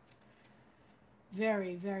deck.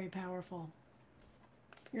 Very, very powerful.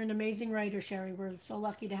 You're an amazing writer, Sherry. We're so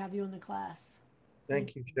lucky to have you in the class.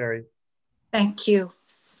 Thank you, Sherry. Thank you.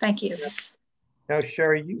 Thank you. Now,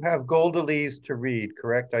 Sherry, you have Goldalese to read,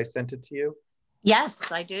 correct? I sent it to you?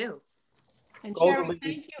 Yes, I do. And Sherry,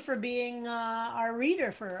 thank you for being our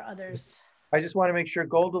reader for others. I just want to make sure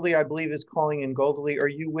Goldalee, I believe, is calling in. Goldalee, are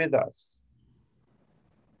you with us?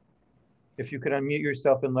 If you could unmute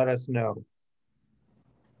yourself and let us know.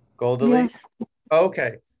 Goldalee? Yes.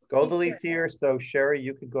 Okay. Goldalee's here, so Sherry,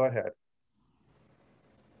 you could go ahead.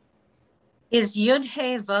 Is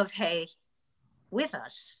Yud-He Vav-He with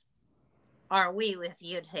us? Are we with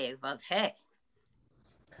Yud-He Vav-He?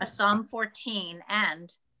 Psalm 14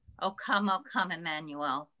 and O come,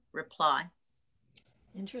 Emmanuel, reply.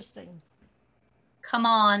 Interesting. Come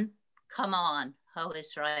on, O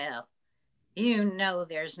Israel. You know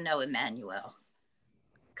there's no Emmanuel.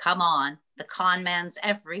 Come on, the con man's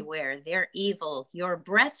everywhere. They're evil. Your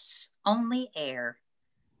breath's only air.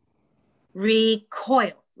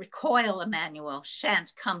 Recoil, Emmanuel,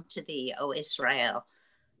 shan't come to thee, O Israel.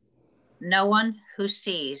 No one who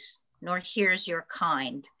sees nor hears your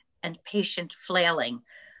kind and patient flailing,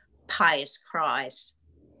 pious cries,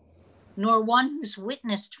 nor one who's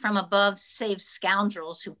witnessed from above save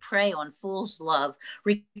scoundrels who prey on fools' love.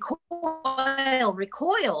 Recoil,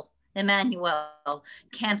 Emmanuel,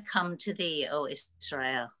 can't come to thee, O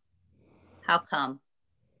Israel. How come?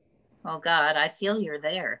 Oh God, I feel you're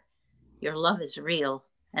there. Your love is real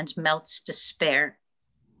and melts despair.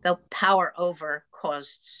 Though power over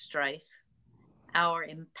caused strife, our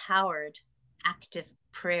empowered, active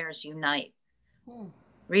prayers unite.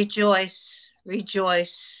 Rejoice,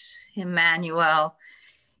 Emmanuel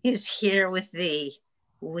is here with thee,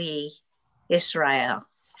 we, Israel.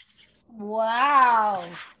 Wow.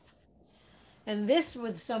 And this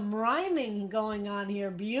with some rhyming going on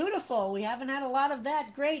here. Beautiful. We haven't had a lot of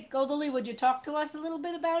that. Great. Goldalee, would you talk to us a little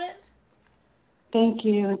bit about it? Thank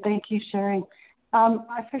you. Thank you, Sherry.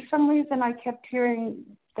 For some reason, I kept hearing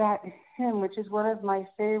that hymn, which is one of my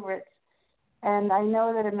favorites. And I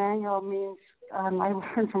know that Emmanuel means, I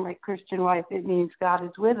learned from my Christian wife, it means God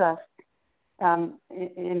is with us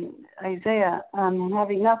in Isaiah.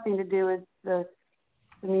 Having nothing to do with the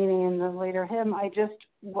meaning in the later hymn, I just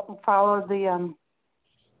followed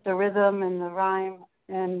the rhythm and the rhyme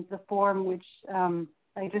and the form, which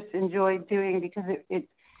I just enjoyed doing because it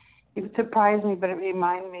surprised me, but it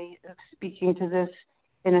reminded me of speaking to this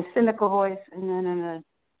in a cynical voice and then in a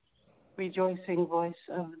rejoicing voice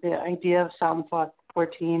of the idea of Psalm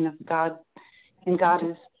 14 of God, and God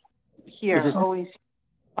is here, always,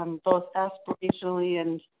 both aspirationally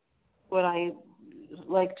and what I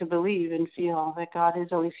like to believe and feel, that God is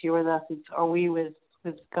always here with us. It's are we with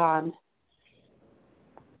God?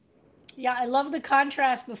 Yeah, I love the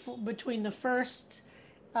contrast between the first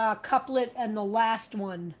couplet and the last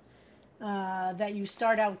one. That you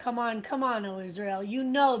start out, come on, O Israel. You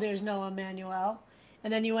know there's no Emmanuel.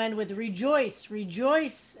 And then you end with rejoice,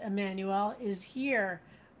 Emmanuel is here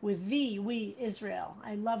with thee, we, Israel.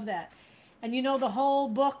 I love that. And you know the whole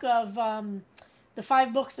book of the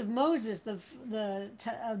 5 books of Moses, the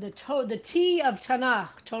T of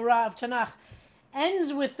Tanakh, Torah of Tanakh,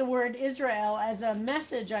 ends with the word Israel as a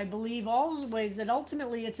message, I believe, always that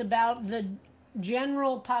ultimately it's about the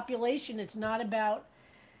general population. It's not about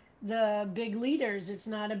the big leaders. It's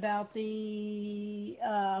not about the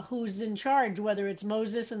who's in charge, whether it's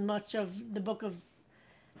Moses and much of the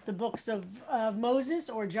books of Moses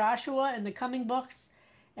or Joshua and the coming books.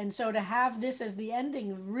 And so to have this as the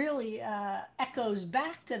ending really echoes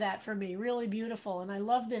back to that for me. Really beautiful. And I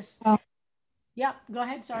love this. Yeah, go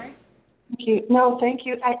ahead. Sorry. Thank you. No, thank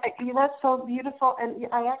you. That's so beautiful. And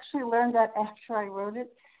I actually learned that after I wrote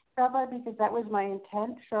it, Rabbi, because that was my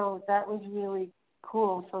intent. So that was really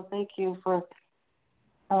cool. So thank you for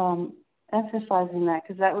emphasizing that,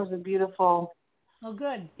 because that was a beautiful, Oh,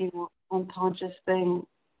 good. Unconscious thing.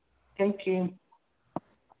 Thank you.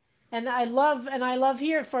 And I love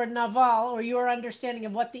here for Naval, or your understanding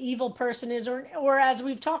of what the evil person is, or as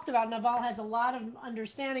we've talked about, Naval has a lot of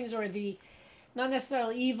understandings, or the, not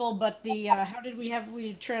necessarily evil, but the,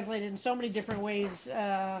 we translate it in so many different ways,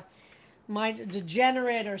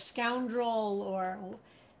 degenerate or scoundrel, or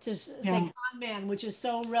to say con man, which is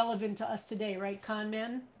so relevant to us today, right? Con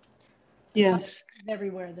man? Yes. Con is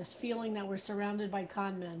everywhere, this feeling that we're surrounded by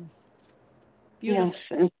con men. Beautiful.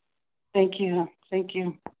 Yes. Thank you. Thank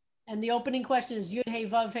you. And the opening question is Yud Hey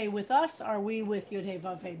Vav Hey with us? Are we with Yud Hey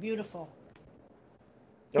Vav Hey? Beautiful.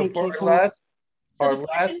 So for our last, so the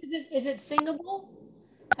question is it singable?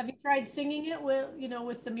 Have you tried singing it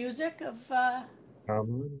with the music of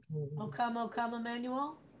O Come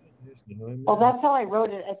Emmanuel? Well, that's how I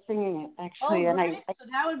wrote it, singing it actually. Oh, great. So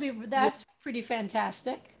that's pretty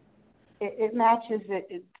fantastic. It matches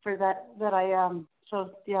it for that I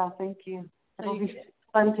so yeah, thank you. It'll be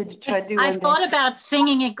fun to try to do. I thought about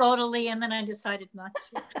singing it Godely, and then I decided not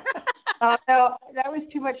to. Oh no, that was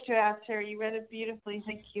too much to ask, Sherry. You read it beautifully.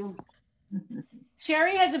 Thank you.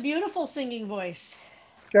 Sherry has a beautiful singing voice.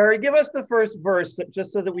 Sherry, give us the first verse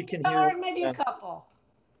just so that we can hear. Or maybe a couple.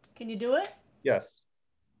 Can you do it? Yes.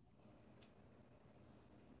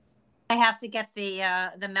 I have to get the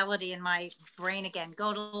melody in my brain again.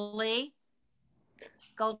 Godely.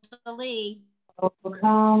 Godely. Oh,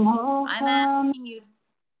 come, I'm asking you.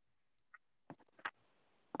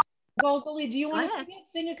 Goldie, do you want to sing it?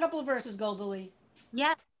 Sing a couple of verses, Goldie.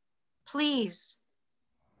 Yeah, please.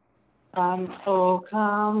 Oh,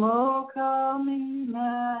 come,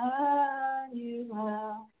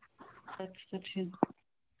 Emmanuel. That's the tune.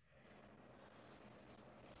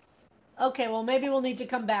 Okay, well, maybe we'll need to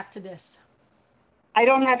come back to this. I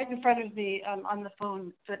don't have it in front of me on the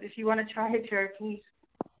phone, but if you want to try it, Sherry, please.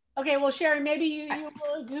 Okay, well, Sherry, maybe you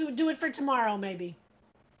will do it for tomorrow, maybe.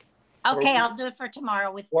 Okay, I'll do it for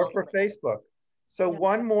tomorrow with. Or for Facebook. So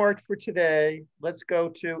one more for today. Let's go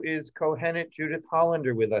to, is Kohenet Judith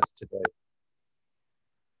Hollander with us today?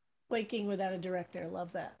 Waking Without a Director,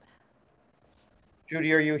 love that.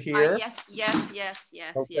 Judy, are you here? Yes.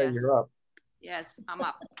 Okay, you're up. Yes, I'm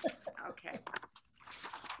up. Okay.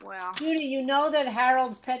 Well. Judy, you know that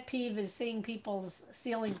Harold's pet peeve is seeing people's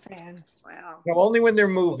ceiling fans. Well. No, only when they're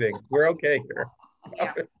moving. We're okay here.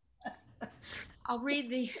 Yeah. I'll read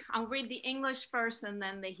the English first and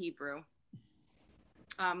then the Hebrew.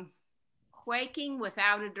 Quaking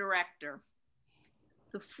without a director.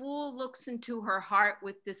 The fool looks into her heart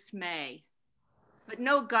with dismay, but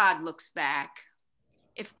no God looks back.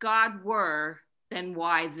 If God were, then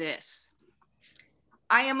why this?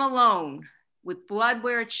 I am alone, with blood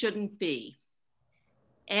where it shouldn't be.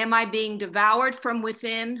 Am I being devoured from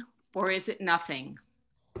within, or is it nothing?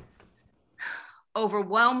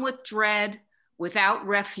 Overwhelmed with dread, without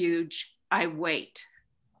refuge, I wait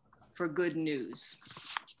for good news.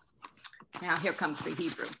 Now here comes the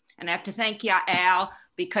Hebrew. And I have to thank Yael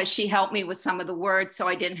because she helped me with some of the words so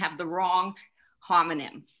I didn't have the wrong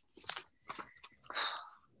homonym.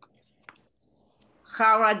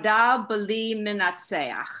 Charada beli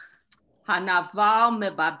minatseach. Hanaval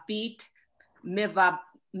mebabit mibita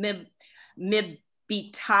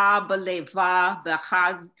beleva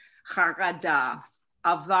bechaz charada.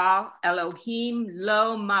 Aval Elohim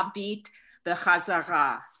lo mabit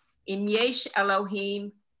bechazara. Im yesh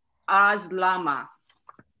Elohim az lama.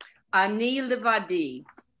 Ani levadi.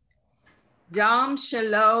 Dam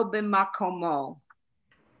shelo b'makomo.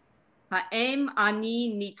 Ha'em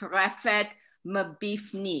ani nitrefet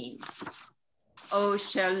mabifnim. O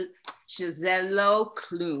shezelo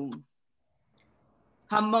klum.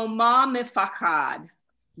 Hamoma mefachad.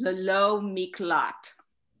 Lelo miklat.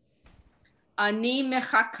 Ani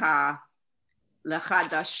mechaka.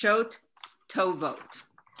 Lechadashot tovot.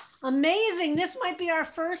 Amazing. This might be our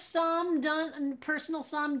first psalm done, personal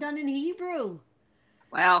psalm done in Hebrew.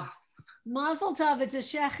 Well. Mazel tov. It's a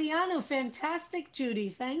Shechianu. Fantastic, Judy.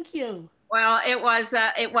 Thank you. Well, it was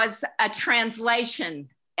a translation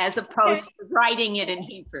as opposed to writing it in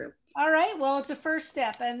Hebrew. All right. Well, it's a first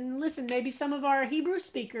step. And listen, maybe some of our Hebrew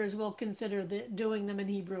speakers will consider doing them in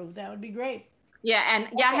Hebrew. That would be great. Yeah, and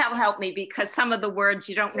Yahel helped me because some of the words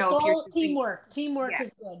you don't know. It's if all teamwork. Teamwork yeah.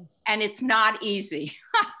 is good. And it's not easy.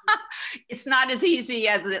 It's not as easy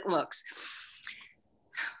as it looks.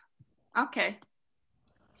 Okay.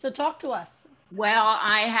 So talk to us. Well,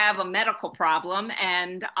 I have a medical problem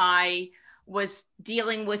and I was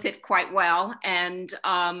dealing with it quite well. And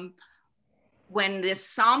when this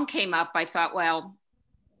psalm came up, I thought, well,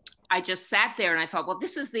 I just sat there and I thought, well,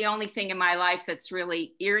 this is the only thing in my life that's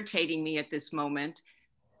really irritating me at this moment.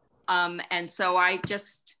 And so I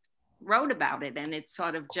just wrote about it, and it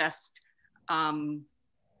sort of just,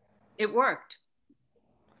 it worked.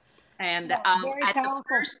 And very at powerful. the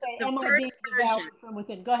first version, from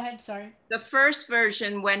within. Go ahead, sorry. The first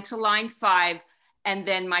version went to line 5, and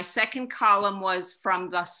then my second column was from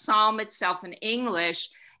the psalm itself in English,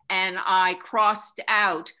 and I crossed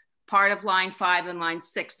out part of line 5 and line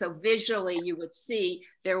 6. So visually you would see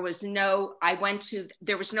there was no,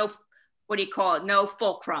 there was no, what do you call it? No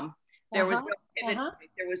fulcrum. There was no pivot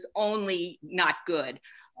point. There was only not good.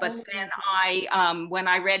 But then when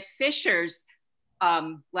I read Fisher's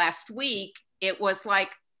last week, it was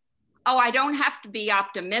like, oh, I don't have to be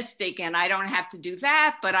optimistic and I don't have to do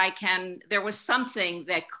that, but there was something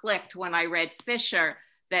that clicked when I read Fisher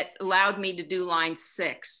that allowed me to do line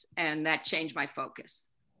 6, and that changed my focus.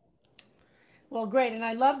 Well, great. And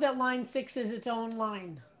I love that line 6 is its own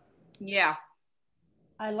line. Yeah.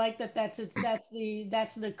 I like that that's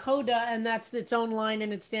the coda, and that's its own line,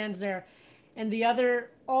 and it stands there. And the other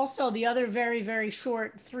very, very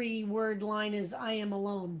short 3-word line is I am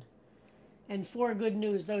alone. And for good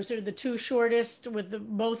news. Those are the 2 shortest with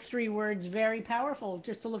both 3 words, very powerful.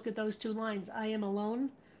 Just to look at those 2 lines, I am alone,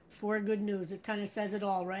 for good news. It kind of says it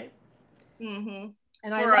all, right? Mm-hmm.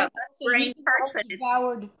 And for I love a brain person,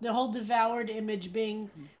 the whole devoured image being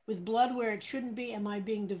with blood where it shouldn't be. Am I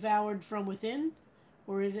being devoured from within,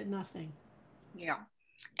 or is it nothing? Yeah.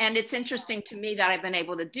 And it's interesting to me that I've been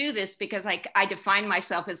able to do this because I define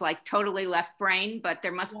myself as like totally left brain, but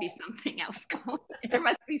there must be something else going. There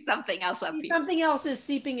must be something else up here. Something else is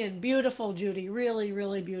seeping in. Beautiful, Judy. Really,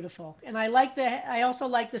 really beautiful. And I also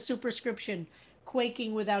like the superscription,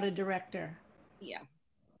 quaking without a director. Yeah.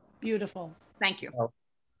 Beautiful. Thank you.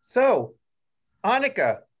 So,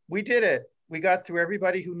 Annika, we did it. We got through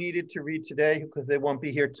everybody who needed to read today because they won't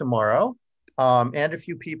be here tomorrow. And a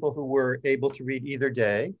few people who were able to read either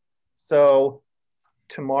day. So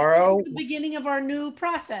tomorrow, this is the beginning of our new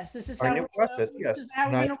process. This is how yes. This is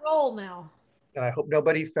how we're going to roll now. And I hope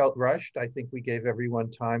nobody felt rushed. I think we gave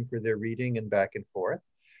everyone time for their reading and back and forth.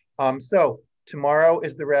 So tomorrow,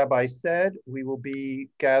 as the rabbi said, we will be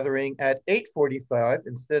gathering at 8:45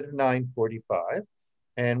 instead of 9:45,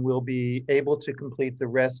 and we'll be able to complete the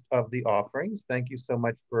rest of the offerings. Thank you so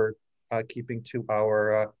much for keeping to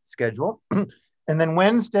our schedule. And then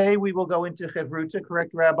Wednesday, we will go into Chevruta,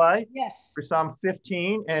 correct, Rabbi? Yes. For Psalm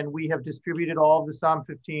 15, and we have distributed all of the Psalm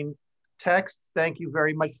 15 texts. Thank you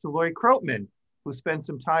very much to Lori Krotman, who spent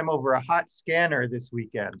some time over a hot scanner this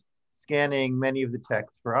weekend, scanning many of the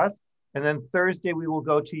texts for us. And then Thursday, we will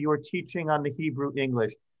go to your teaching on the Hebrew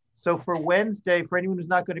English. So for Wednesday, for anyone who's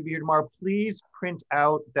not going to be here tomorrow, please print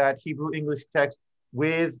out that Hebrew English text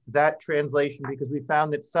with that translation, because we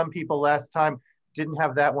found that some people last time didn't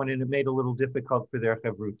have that one and it made it a little difficult for their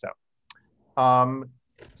Chevruta.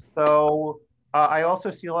 I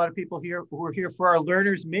also see a lot of people here who are here for our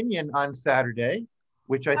Learner's Minyan on Saturday,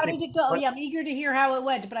 which I think— How did it go? Yeah, I'm eager to hear how it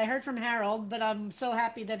went, but I heard from Harold, but I'm so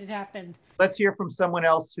happy that it happened. Let's hear from someone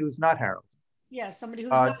else who's not Harold. Yeah, somebody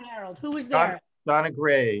who's not Harold. Who was there? Donna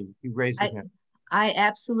Gray, you raised your hand. I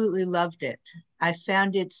absolutely loved it. I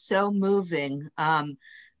found it so moving,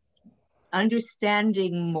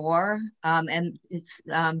 understanding more, and it's,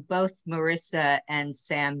 both Marissa and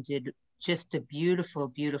Sam did just a beautiful,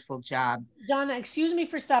 beautiful job. Donna, excuse me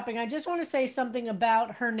for stopping. I just want to say something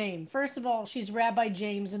about her name. First of all, she's Rabbi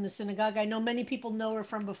James in the synagogue. I know many people know her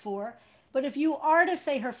from before, but if you are to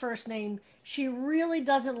say her first name, she really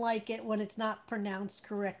doesn't like it when it's not pronounced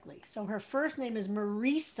correctly. So her first name is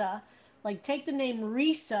Marisa. Like, take the name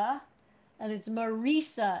Risa, and it's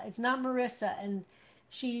Marisa. It's not Marissa. And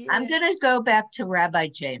I'm going to go back to Rabbi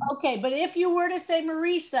James. Okay, but if you were to say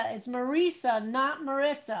Marisa, it's Marisa, not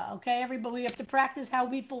Marissa. Okay, everybody, we have to practice how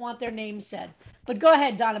people want their names said. But go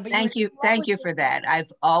ahead, Donna. But thank you for that.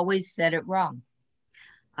 I've always said it wrong.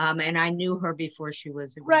 And I knew her before she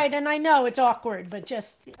was right, and I know it's awkward, but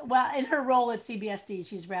just, well, in her role at CBSD,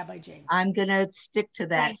 she's Rabbi James. I'm going to stick to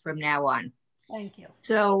that from now on. Thank you.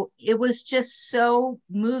 So it was just so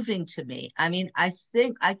moving to me. I mean, I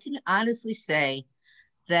think I can honestly say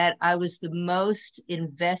that I was the most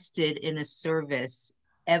invested in a service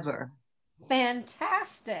ever.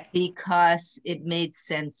 Fantastic. Because it made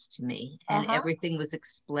sense to me, and everything was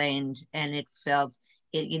explained, and it felt,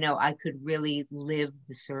 you know, I could really live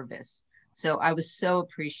the service. So I was so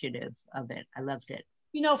appreciative of it. I loved it.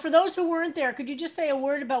 You know, for those who weren't there, could you just say a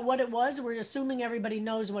word about what it was? We're assuming everybody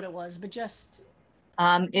knows what it was, but just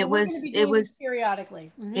it was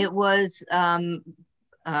periodically. It was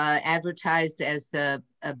advertised as a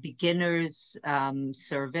a beginner's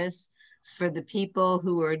service for the people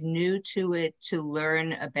who are new to it to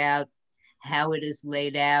learn about how it is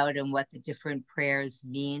laid out and what the different prayers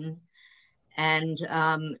mean. And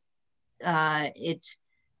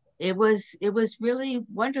it was really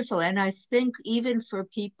wonderful. And I think even for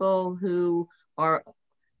people who are,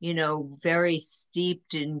 you know, very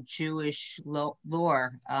steeped in Jewish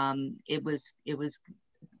lore, it was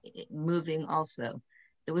moving also.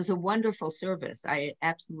 It was a wonderful service. I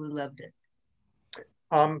absolutely loved it.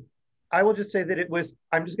 I will just say that it was,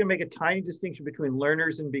 I'm just gonna make a tiny distinction between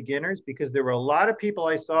learners and beginners, because there were a lot of people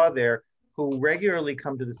I saw there who regularly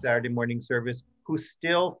come to the Saturday morning service who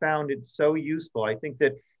still found it so useful. I think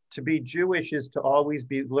that to be Jewish is to always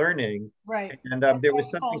be learning. Right. And there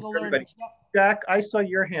was something for everybody. Jack, I saw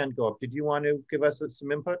your hand go up. Did you want to give us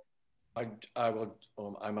some input? I will,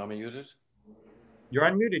 I'm unmuted. You're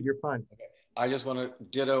unmuted, you're fine. Okay. I just want to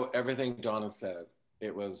ditto everything Donna said.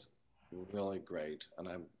 It was really great. And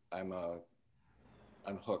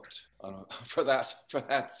I'm hooked on, for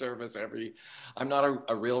that service I'm not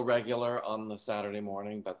a real regular on the Saturday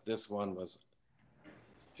morning, but this one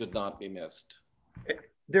should not be missed.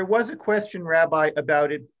 There was a question, Rabbi,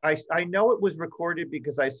 about it. I know it was recorded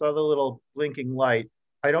because I saw the little blinking light.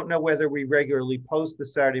 I don't know whether we regularly post the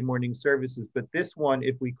Saturday morning services, but this one,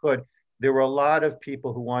 if we could, there were a lot of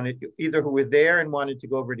people who wanted, either who were there and wanted to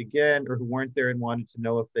go over it again, or who weren't there and wanted to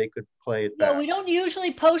know if they could play it back. Yeah, we don't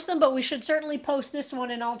usually post them, but we should certainly post this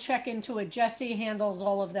one, and I'll check into it. Jesse handles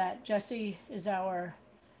all of that. Jesse is our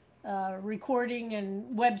recording and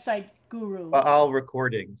website guru. All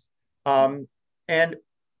recordings. And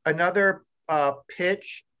another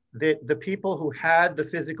pitch, that the people who had the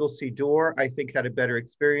physical Siddur, I think, had a better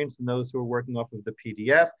experience than those who are working off of the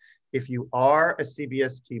PDF. If you are a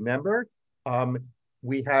CBST member,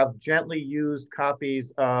 we have gently used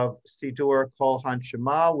copies of Siddur Kol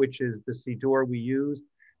Hanshama, which is the Siddur we use.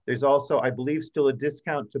 There's also, I believe, still a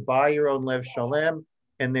discount to buy your own Lev Shalem,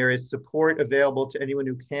 and there is support available to anyone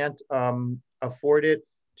who can't afford it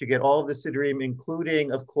to get all of the Siddurim,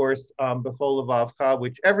 including, of course, B'chol Levavcha,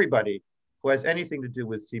 which everybody who has anything to do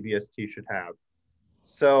with CBST should have.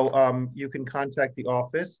 So you can contact the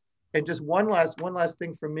office. And just one last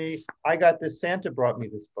thing from me. I got this, Santa brought me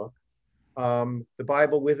this book, The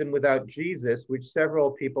Bible With and Without Jesus, which several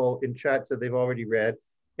people in chat said they've already read.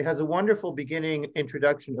 It has a wonderful beginning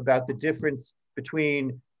introduction about the difference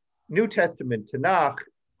between New Testament, Tanakh,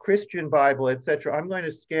 Christian Bible, etc. I'm going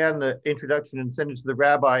to scan the introduction and send it to the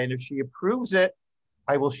rabbi, and if she approves it,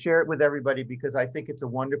 I will share it with everybody, because I think it's a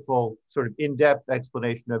wonderful sort of in-depth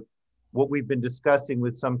explanation of what we've been discussing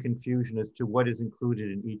with some confusion as to what is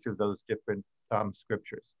included in each of those different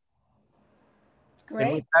scriptures.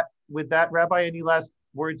 Great. With that, Rabbi, any last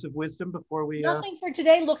words of wisdom before we? Nothing for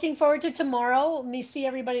today. Looking forward to tomorrow. Let me see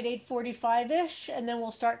everybody at 8:45-ish, and then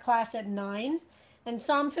we'll start class at 9. And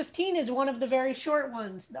Psalm 15 is one of the very short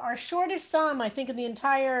ones. Our shortest psalm, I think, in the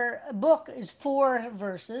entire book is 4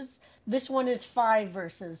 verses. This one is 5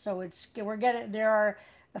 verses. So there are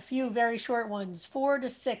a few very short ones. 4 to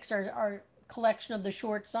 6 are our collection of the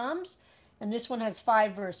short psalms, and this one has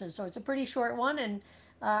 5 verses. So it's a pretty short one, and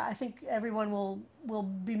I think everyone will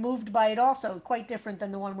be moved by it also. Quite different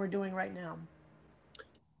than the one we're doing right now.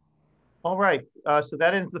 All right, so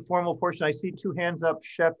that ends the formal portion. I see 2 hands up,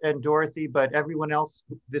 Shep and Dorothy, but everyone else,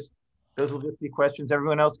 those will just be questions.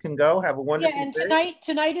 Everyone else can go. Have a wonderful day. Yeah, and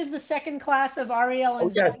tonight is the second class of Ariel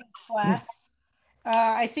and second class.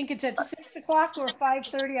 I think it's at 6 o'clock or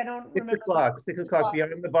 5:30. I don't remember. 6 o'clock,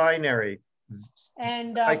 beyond the binary.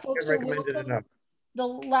 And I folks can't are recommend it welcome. enough. The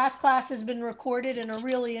last class has been recorded in a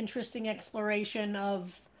really interesting exploration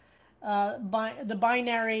of the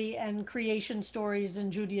binary and creation stories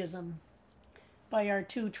in Judaism by our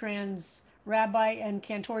 2 trans rabbi and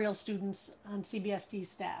cantorial students on CBST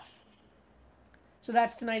staff. So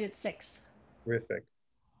that's tonight at 6. Terrific.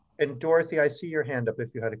 And Dorothy, I see your hand up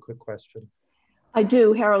if you had a quick question. I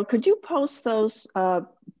do, Harold. Could you post those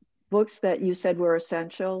books that you said were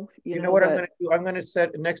essential? You know what I'm going to do? I'm going to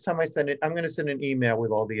send, next time I send it, I'm going to send an email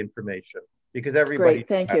with all the information, because everybody. Great,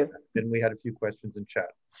 thank you. And we had a few questions in chat.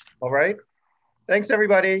 All right. Thanks,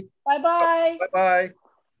 everybody. Bye-bye. Bye-bye.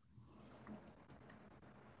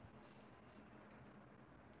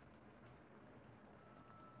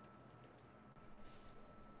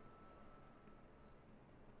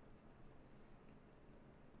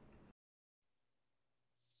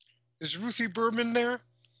 Is Ruthie Berman there?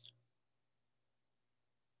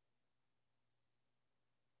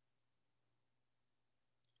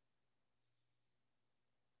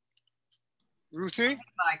 Ruthie?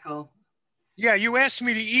 Michael. Yeah, you asked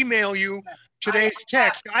me to email you today's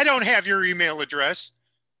text. I don't have your email address.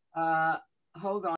 Hold on.